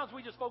 But sometimes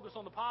we just focus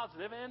on the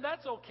positive, and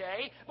that's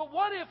okay. But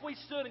what if we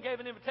stood and gave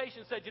an invitation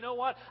and said, you know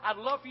what, I'd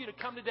love for you to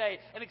come today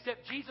and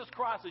accept Jesus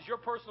Christ as your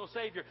personal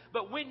Savior,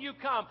 but when you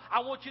come, I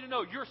want you to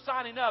know you're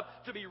signing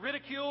up to be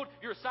ridiculed,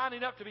 you're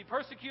signing up to be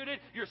persecuted,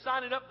 you're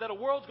signing up that the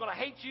world's going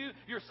to hate you,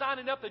 you're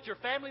signing up that your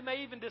family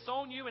may even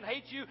disown you and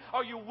hate you.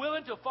 Are you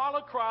willing to follow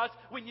Christ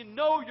when you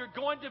know you're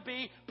going to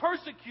be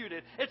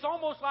persecuted? It's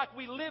almost like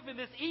we live in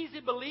this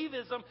easy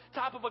believism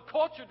type of a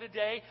culture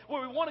today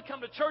where we want to come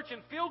to church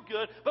and feel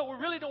good, but we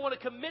really don't want to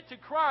commit to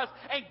Christ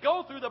and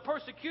go through the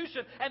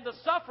persecution and the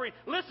suffering.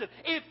 Listen,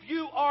 if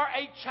you are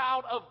a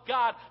child of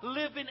God,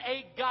 living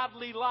a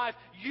godly life,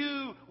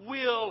 you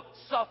will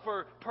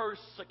suffer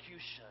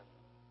persecution.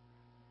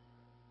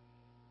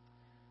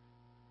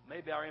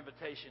 Maybe our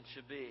invitation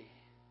should be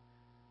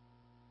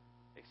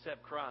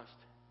accept Christ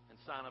and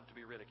sign up to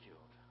be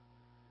ridiculed.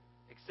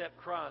 Accept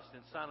Christ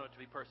and sign up to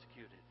be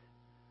persecuted.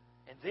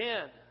 And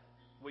then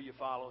will you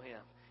follow Him?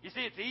 You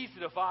see, it's easy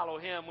to follow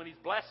Him when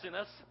He's blessing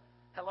us.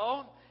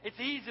 Hello? It's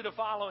easy to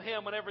follow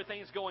Him when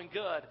everything's going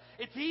good.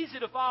 It's easy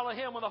to follow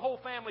Him when the whole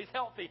family's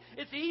healthy.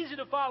 It's easy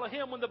to follow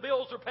Him when the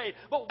bills are paid.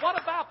 But what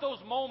about those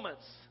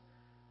moments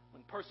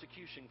when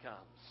persecution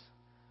comes?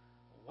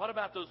 What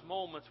about those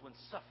moments when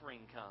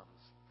suffering comes?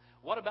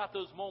 What about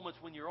those moments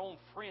when your own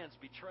friends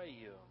betray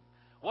you?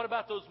 What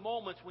about those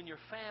moments when your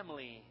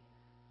family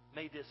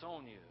may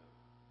disown you?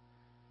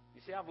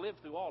 You see, I've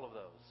lived through all of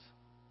those.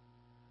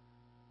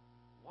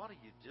 What are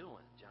you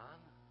doing, John?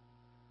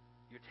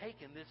 You're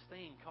taking this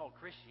thing called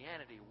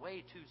Christianity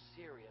way too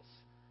serious.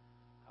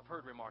 I've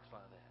heard remarks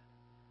like that.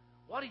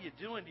 What are you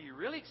doing? Do you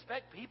really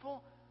expect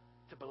people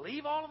to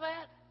believe all of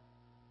that?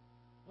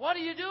 What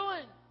are you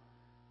doing?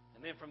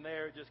 And then from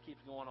there, it just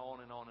keeps going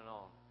on and on and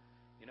on.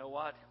 You know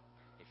what?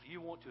 If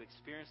you want to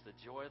experience the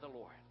joy of the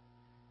Lord,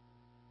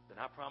 then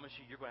I promise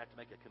you, you're going to have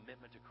to make a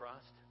commitment to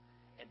Christ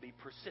and be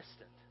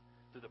persistent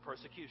through the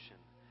persecution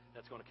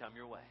that's going to come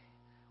your way.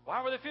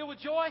 Why were they filled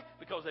with joy?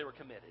 Because they were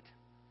committed.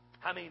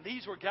 I mean,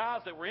 these were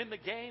guys that were in the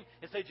game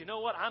and said, you know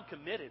what? I'm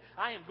committed.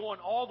 I am going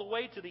all the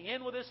way to the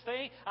end with this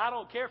thing. I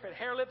don't care if it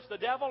hair lips the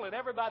devil and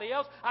everybody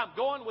else. I'm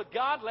going with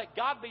God. Let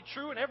God be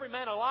true and every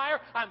man a liar.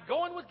 I'm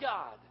going with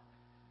God.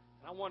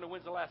 And I wonder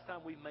when's the last time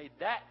we made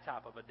that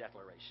type of a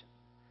declaration.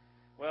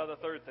 Well, the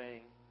third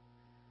thing,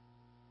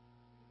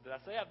 did I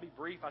say I'd be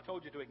brief? I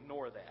told you to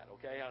ignore that,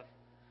 okay?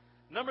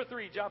 Number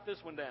 3, jot this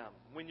one down.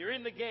 When you're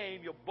in the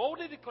game, you'll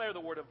boldly declare the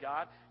Word of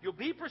God. You'll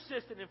be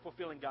persistent in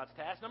fulfilling God's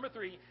task. Number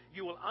 3,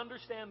 you will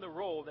understand the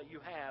role that you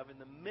have in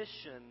the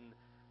mission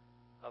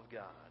of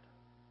God.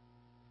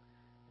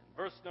 In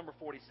verse number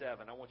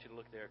 47, I want you to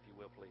look there if you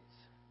will, please.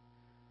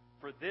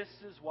 For this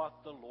is what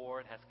the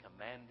Lord has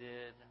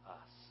commanded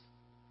us.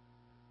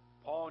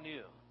 Paul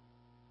knew.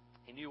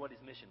 He knew what his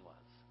mission was.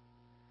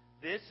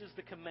 This is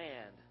the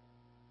command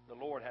the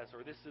Lord has,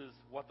 or this is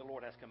what the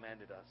Lord has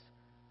commanded us.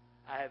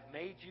 I have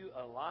made you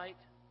a light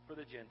for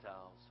the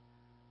Gentiles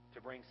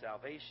to bring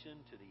salvation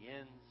to the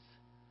ends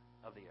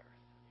of the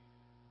earth.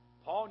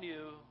 Paul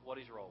knew what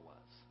his role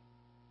was.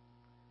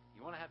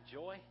 You want to have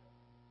joy?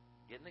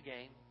 Get in the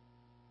game,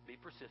 be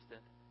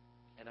persistent,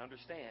 and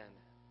understand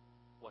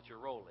what your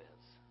role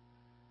is.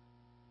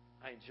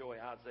 I enjoy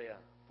Isaiah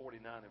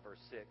 49 and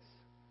verse 6.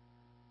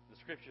 The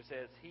Scripture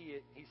says, He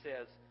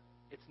says,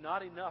 it's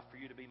not enough for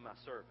you to be my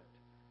servant,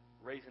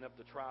 raising up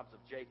the tribes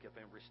of Jacob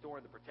and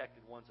restoring the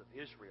protected ones of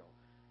Israel.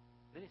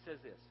 Then he says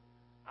this,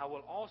 I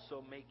will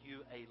also make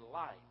you a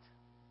light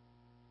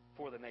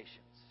for the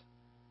nations,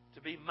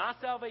 to be my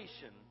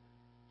salvation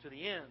to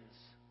the ends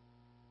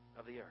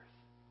of the earth.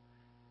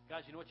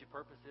 Guys, you know what your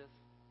purpose is?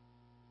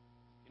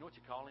 You know what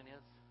your calling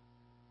is?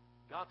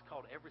 God's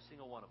called every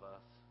single one of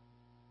us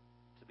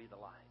to be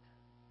the light.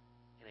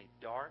 In a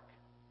dark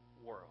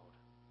world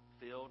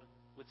filled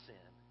with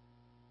sin,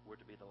 we're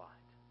to be the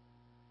light.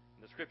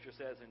 And the Scripture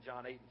says in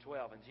John 8 and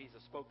 12, and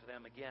Jesus spoke to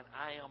them again,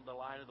 I am the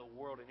light of the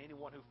world, and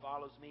anyone who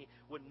follows me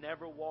would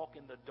never walk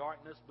in the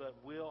darkness, but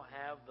will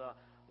have the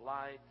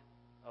light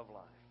of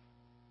life.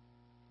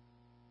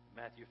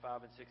 Matthew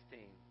 5 and 16,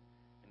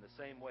 in the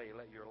same way,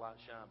 let your light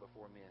shine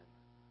before men,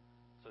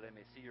 so they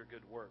may see your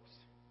good works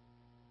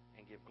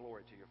and give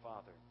glory to your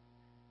Father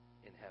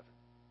in heaven.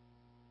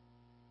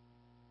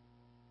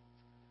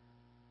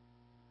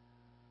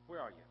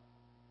 Where are you?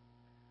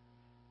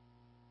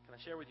 Can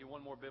I share with you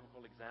one more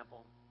biblical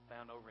example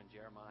found over in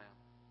Jeremiah?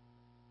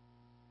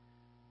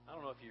 I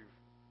don't know if you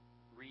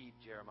read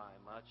Jeremiah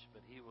much,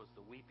 but he was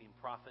the weeping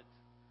prophet.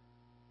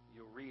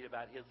 You'll read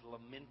about his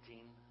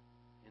lamenting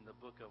in the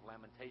book of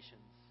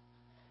Lamentations.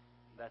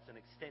 That's an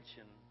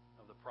extension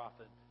of the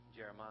prophet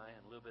Jeremiah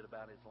and a little bit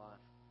about his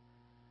life.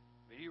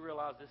 But you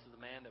realize this is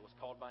a man that was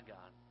called by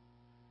God,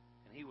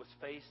 and he was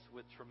faced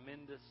with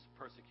tremendous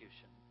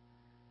persecution.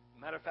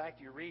 Matter of fact,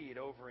 you read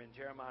over in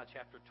Jeremiah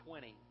chapter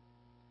 20,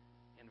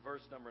 in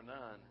verse number 9,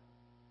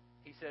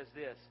 he says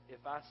this, if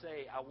I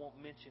say I won't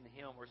mention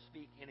him or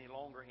speak any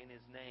longer in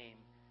his name,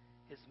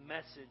 his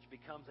message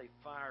becomes a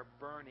fire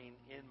burning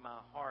in my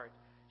heart,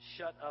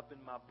 shut up in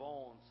my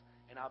bones,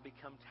 and I'll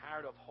become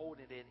tired of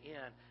holding it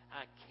in.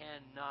 I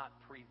cannot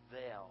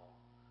prevail.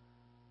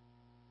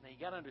 Now you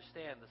got to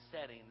understand the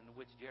setting in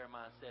which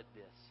Jeremiah said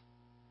this.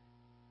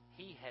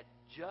 He had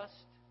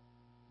just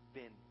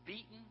been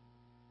beaten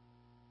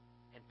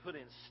and put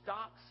in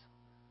stocks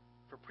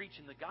for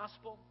preaching the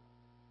gospel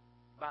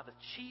by the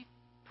chief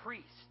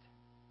priest.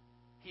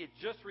 He had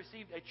just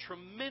received a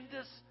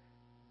tremendous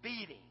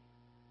beating.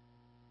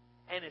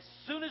 And as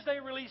soon as they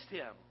released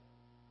him,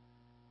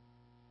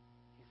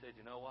 he said,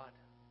 you know what?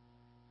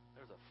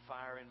 There's a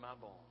fire in my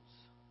bones.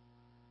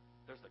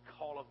 There's the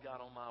call of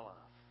God on my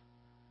life.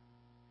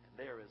 And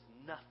there is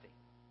nothing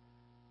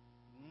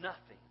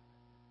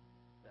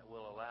that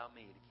will allow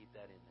me to keep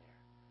that in there.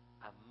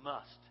 I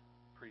must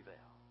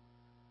prevail.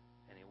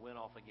 And he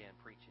went off again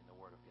preaching the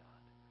Word of God.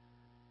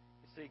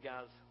 You see,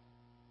 guys,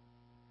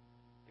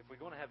 if we're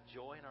going to have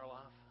joy in our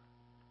life,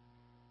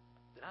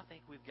 then I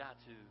think we've got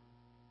to,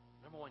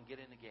 number one,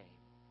 get in the game.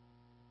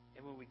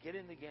 And when we get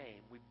in the game,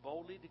 we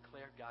boldly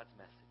declare God's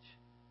message,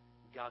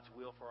 God's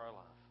will for our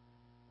life.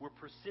 We're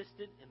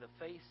persistent in the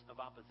face of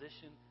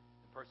opposition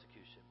and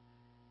persecution,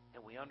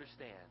 and we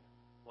understand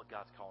what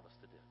God's called us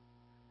to do.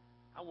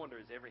 I wonder,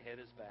 as every head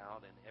is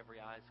bowed and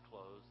every eye is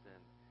closed,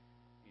 and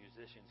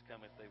musicians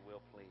come if they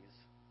will, please.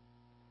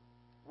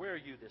 Where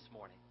are you this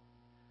morning?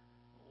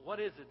 What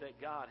is it that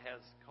God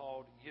has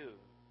called you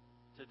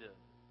to do?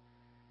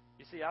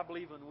 You see, I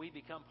believe when we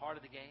become part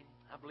of the game,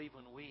 I believe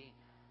when we,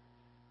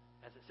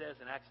 as it says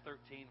in Acts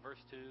 13, verse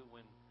 2,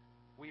 when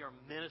we are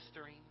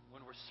ministering,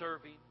 when we're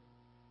serving,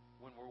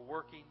 when we're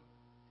working,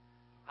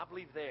 I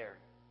believe there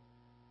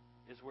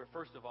is where,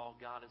 first of all,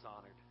 God is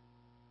honored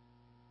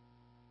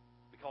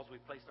because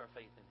we've placed our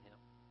faith in Him.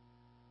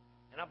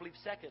 And I believe,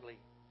 secondly,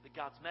 that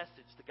God's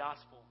message, the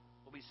gospel,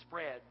 will be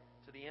spread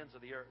to the ends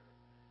of the earth.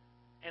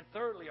 And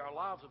thirdly, our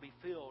lives will be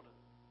filled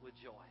with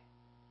joy.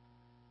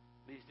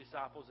 these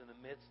disciples in the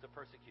midst of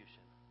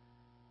persecution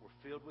were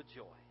filled with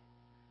joy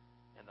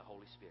and the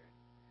Holy Spirit.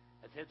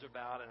 As heads are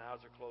bowed and eyes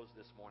are closed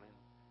this morning,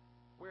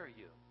 where are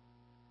you?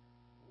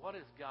 What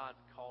is God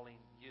calling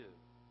you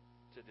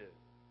to do?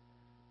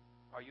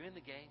 Are you in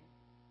the game?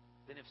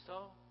 Then if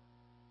so,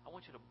 I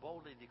want you to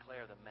boldly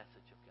declare the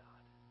message of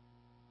God.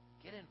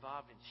 Get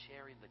involved in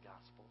sharing the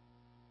gospel.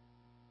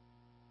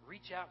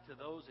 Reach out to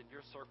those in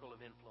your circle of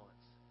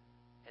influence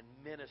and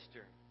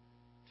minister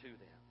to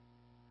them.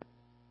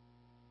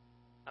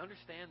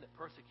 Understand that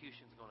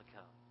persecution is going to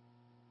come.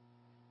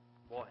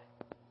 Boy,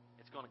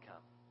 it's going to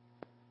come.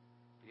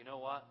 But you know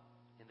what?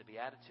 In the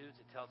Beatitudes,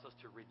 it tells us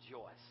to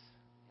rejoice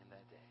in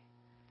that day.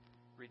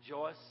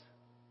 Rejoice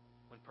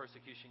when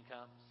persecution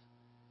comes.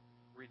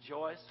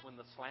 Rejoice when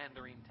the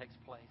slandering takes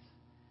place.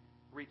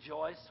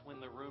 Rejoice when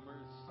the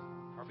rumors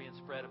are being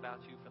spread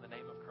about you for the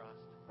name of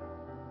Christ.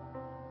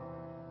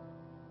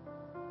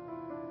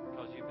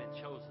 Because you've been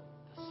chosen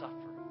to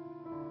suffer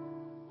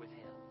with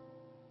Him.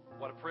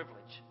 What a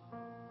privilege.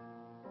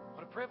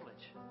 What a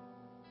privilege.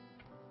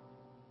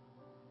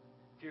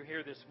 If you're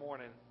here this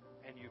morning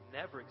and you've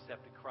never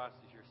accepted Christ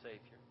as your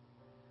Savior,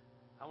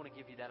 I want to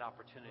give you that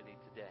opportunity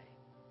today.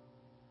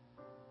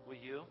 Will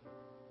you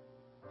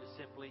just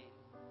simply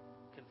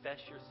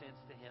confess your sins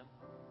to Him?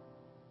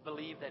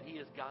 Believe that He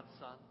is God's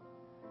Son.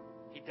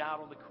 He died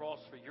on the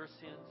cross for your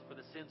sins, for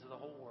the sins of the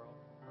whole world.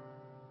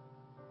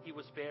 He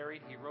was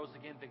buried. He rose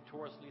again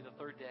victoriously the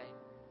third day.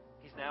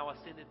 He's now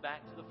ascended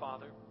back to the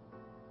Father.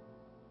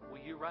 Will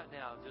you right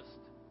now just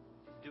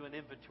do an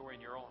inventory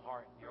in your own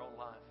heart, in your own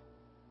life?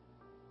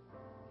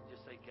 And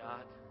just say,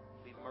 God,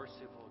 be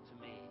merciful to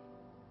me,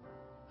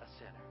 a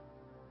sinner.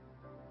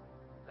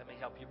 Let me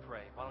help you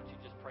pray. Why don't you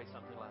just pray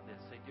something like this?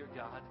 Say, Dear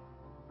God,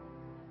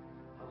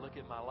 I look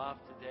at my life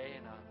today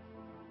and I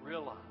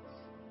realize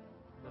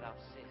that I've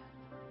sinned.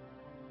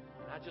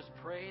 And I just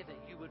pray that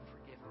you would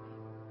forgive me.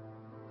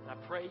 And I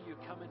pray you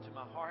come into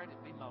my heart and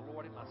be my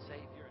Lord and my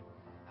Savior.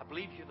 And I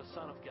believe you're the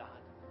Son of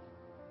God.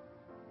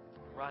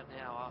 And right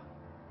now,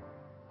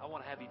 I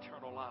want to have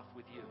eternal life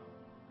with you.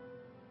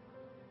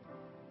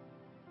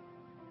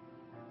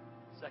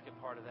 The second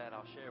part of that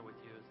I'll share with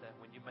you is that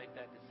when you make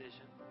that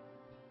decision,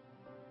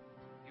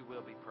 you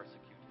will be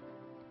persecuted.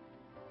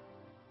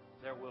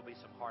 There will be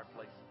some hard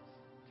places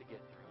to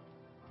get through.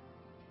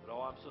 But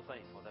I'm so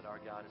thankful that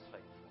our God is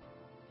faithful.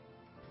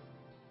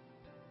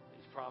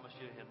 He's promised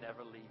you He'll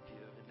never leave you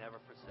and never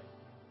forsake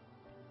you.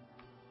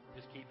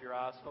 Just keep your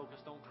eyes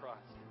focused on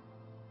Christ.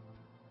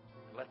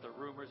 And let the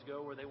rumors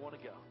go where they want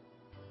to go.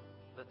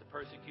 Let the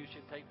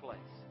persecution take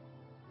place.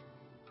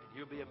 And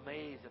you'll be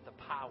amazed at the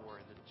power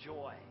and the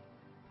joy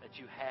that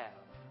you have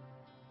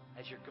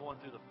as you're going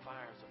through the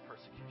fires of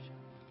persecution.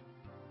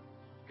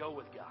 Go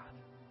with God.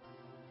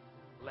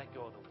 Let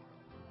go of the world.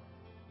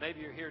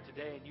 Maybe you're here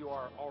today and you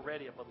are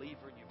already a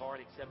believer and you've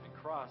already accepted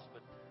Christ,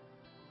 but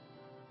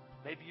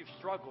maybe you've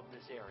struggled in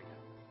this area.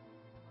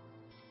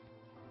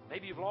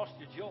 Maybe you've lost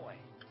your joy.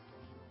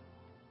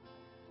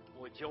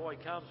 Boy, joy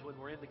comes when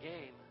we're in the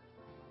game.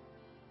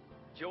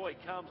 Joy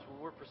comes when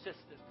we're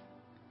persistent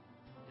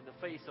in the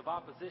face of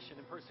opposition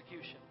and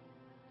persecution.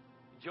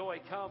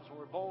 Joy comes when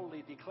we're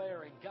boldly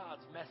declaring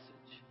God's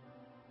message.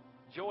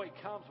 Joy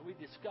comes when we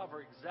discover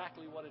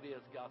exactly what it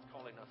is God's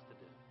calling us to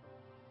do.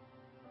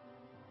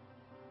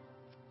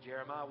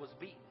 Jeremiah was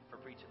beaten for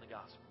preaching the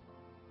gospel.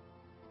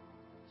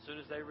 As soon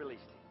as they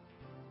released him,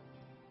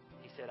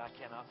 he said, I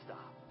cannot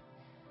stop.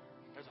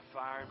 There's a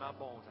fire in my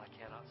bones. I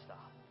cannot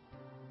stop.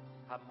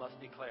 I must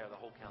declare the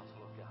whole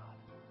counsel of God.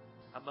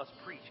 I must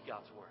preach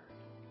God's word.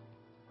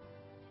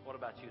 What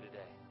about you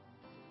today?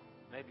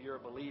 Maybe you're a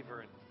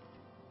believer and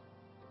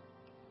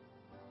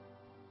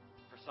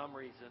for some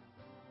reason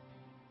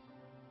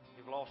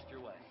you've lost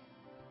your way.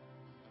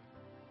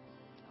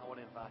 I want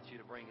to invite you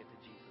to bring it to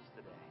Jesus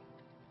today.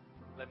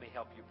 Let me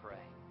help you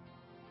pray.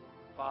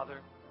 Father,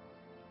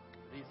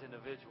 these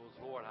individuals,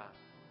 Lord,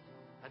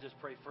 I just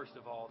pray first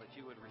of all that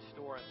you would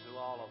restore unto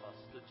all of us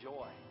the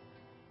joy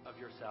of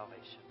your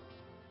salvation.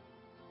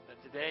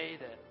 That today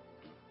that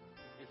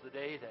is the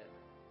day that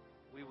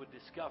we would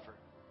discover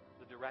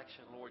the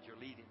direction, Lord, you're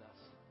leading us.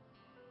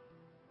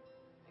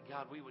 And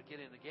God, we would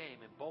get in the game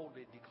and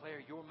boldly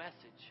declare your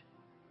message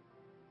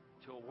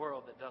to a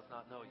world that does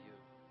not know you.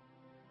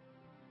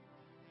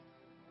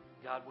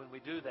 God, when we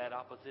do that,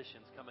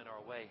 oppositions come in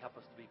our way. Help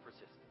us to be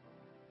persistent.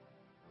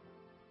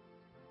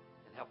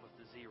 And help us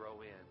to zero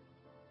in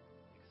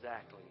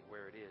exactly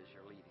where it is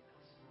you're leading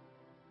us.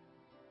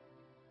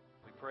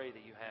 We pray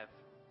that you have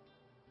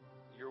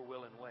your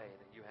will and way,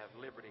 that you have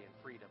liberty and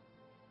freedom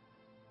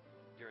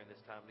during this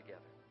time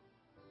together.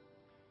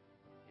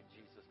 In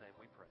Jesus' name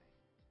we pray.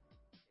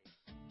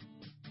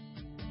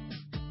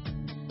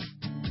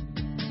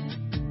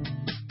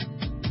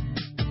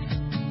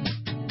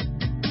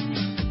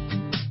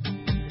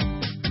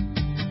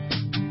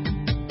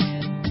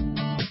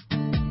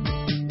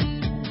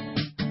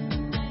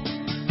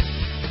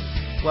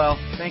 Well,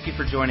 thank you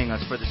for joining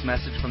us for this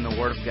message from the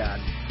Word of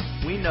God.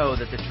 We know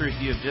that the truth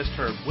you have just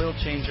heard will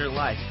change your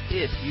life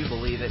if you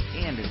believe it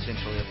and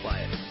intentionally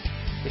apply it.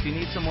 If you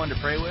need someone to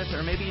pray with,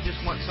 or maybe you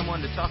just want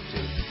someone to talk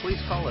to, please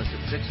call us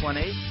at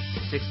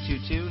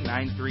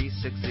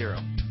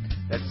 618-622-9360.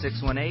 That's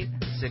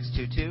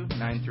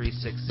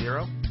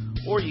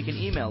 618-622-9360. Or you can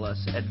email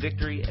us at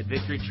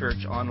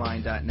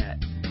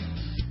victory@victorychurchonline.net.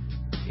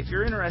 If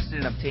you're interested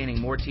in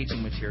obtaining more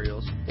teaching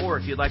materials, or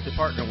if you'd like to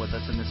partner with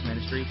us in this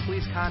ministry,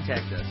 please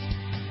contact us.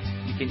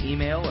 You can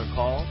email or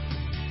call,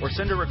 or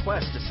send a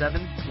request to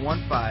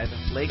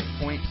 715 Lake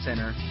Point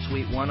Center,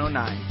 Suite 109,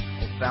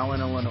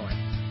 O'Fallon, Illinois,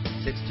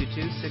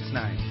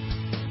 62269.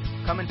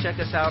 Come and check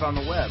us out on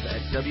the web at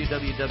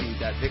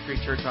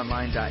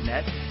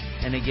www.victorychurchonline.net.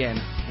 And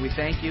again, we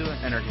thank you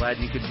and are glad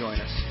you could join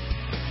us.